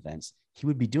seminars and events. He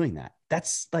would be doing that.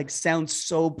 That's like, sounds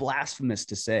so blasphemous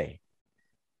to say,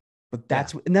 but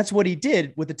that's what he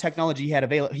did with the technology he had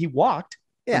available. He walked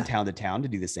from town to town to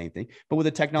do the same thing, but with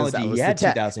the technology he had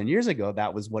 2,000 years ago,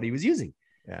 that was what he was using.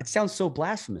 Yeah. It sounds so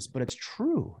blasphemous, but it's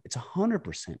true. It's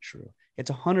 100% true.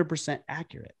 It's 100%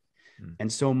 accurate.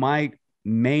 And so my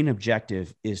main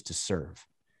objective is to serve.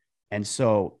 And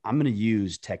so I'm going to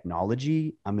use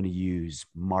technology. I'm going to use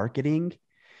marketing.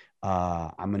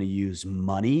 I'm going to use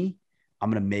money. I'm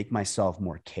going to make myself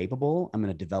more capable. I'm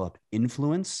going to develop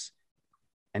influence.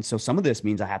 And so some of this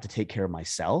means I have to take care of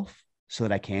myself so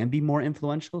that I can be more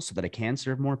influential, so that I can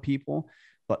serve more people.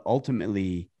 But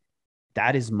ultimately,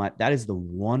 that is the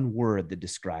one word that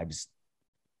describes,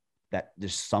 that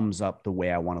just sums up the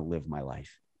way I want to live my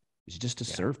life. It's just to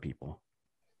serve people.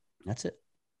 That's it.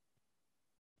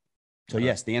 So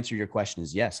yes, the answer to your question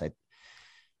is yes.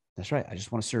 That's right. I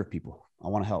just want to serve people. I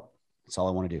want to help. That's all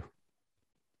I want to do.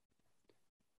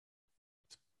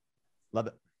 Love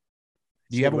it.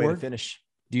 Do you have a word to finish?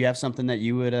 Do you have something that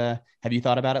you would, have you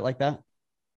thought about it like that?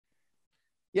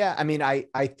 Yeah. I mean, I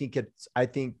think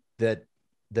that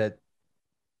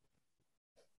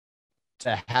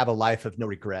to have a life of no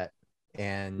regret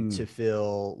and to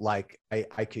feel like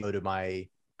I could go to my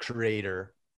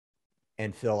creator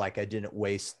and feel like I didn't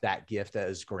waste that gift that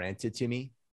was granted to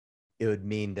me, it would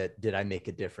mean that, did I make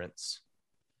a difference?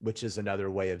 Which is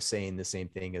another way of saying the same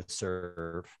thing as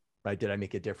serve, right? Did I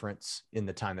make a difference in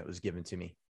the time that was given to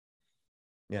me?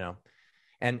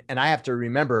 And I have to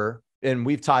remember, and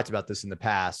we've talked about this in the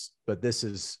past, but this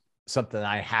is something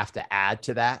I have to add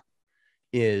to that,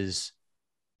 is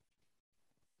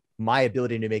my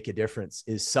ability to make a difference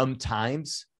is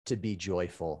sometimes to be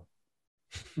joyful.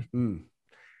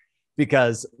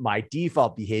 Because my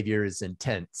default behavior is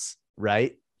intense,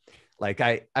 right? Like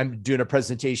I'm doing a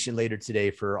presentation later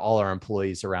today for all our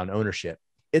employees around ownership.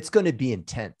 It's going to be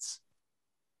intense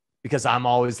because I'm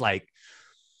always like,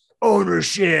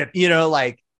 ownership,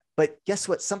 but guess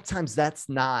what? Sometimes that's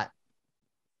not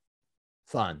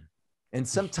fun. And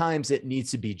sometimes it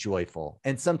needs to be joyful.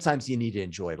 And sometimes you need to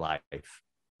enjoy life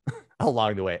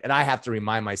along the way. And I have to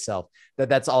remind myself that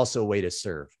that's also a way to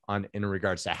serve in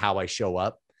regards to how I show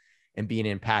up and being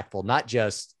impactful, not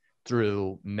just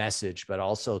through message, but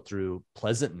also through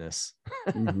pleasantness.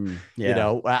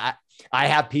 Yeah. I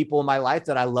have people in my life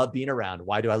that I love being around.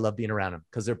 Why do I love being around them?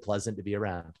 Because they're pleasant to be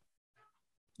around.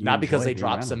 Not because they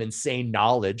drop some insane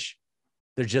knowledge.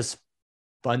 They're just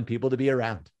fun people to be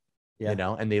around,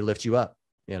 and they lift you up,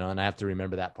 and I have to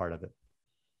remember that part of it.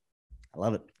 I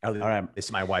love it. All right.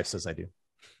 It's my wife says I do.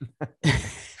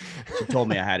 She told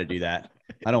me I had to do that.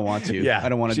 I don't want to. Yeah. I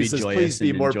don't want to be joyous. Please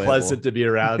be more pleasant to be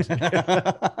around.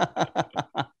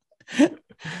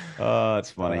 Oh, it's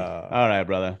funny. All right,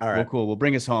 brother. All right. Well, cool. We'll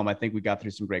bring us home. I think we got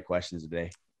through some great questions today.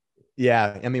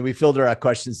 Yeah. I mean, we filtered our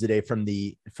questions today from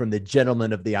the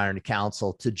gentlemen of the Iron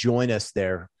Council. To join us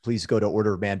there, please go to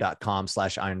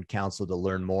orderofman.com/Iron Council to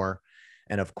learn more.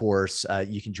 And of course,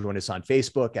 you can join us on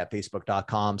Facebook at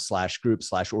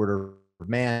facebook.com/group/Order of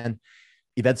Man.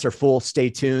 Events are full. Stay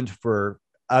tuned for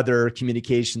other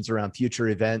communications around future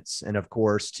events. And of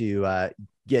course, to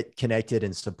get connected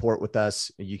and support with us,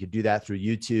 you could do that through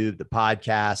YouTube, the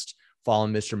podcast, follow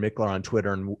Mr. Michler on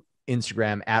Twitter and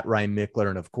Instagram at Ryan Michler.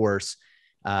 And of course,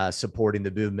 supporting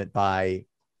the movement by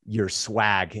your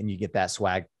swag, and you get that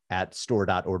swag at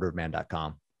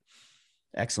store.orderofman.com.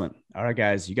 Excellent. All right,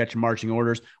 guys, you got your marching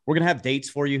orders. We're going to have dates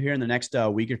for you here in the next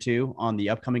week or two on the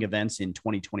upcoming events in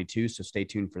 2022. So stay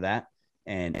tuned for that.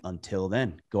 And until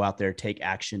then, go out there, take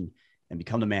action, and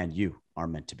become the man you are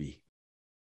meant to be.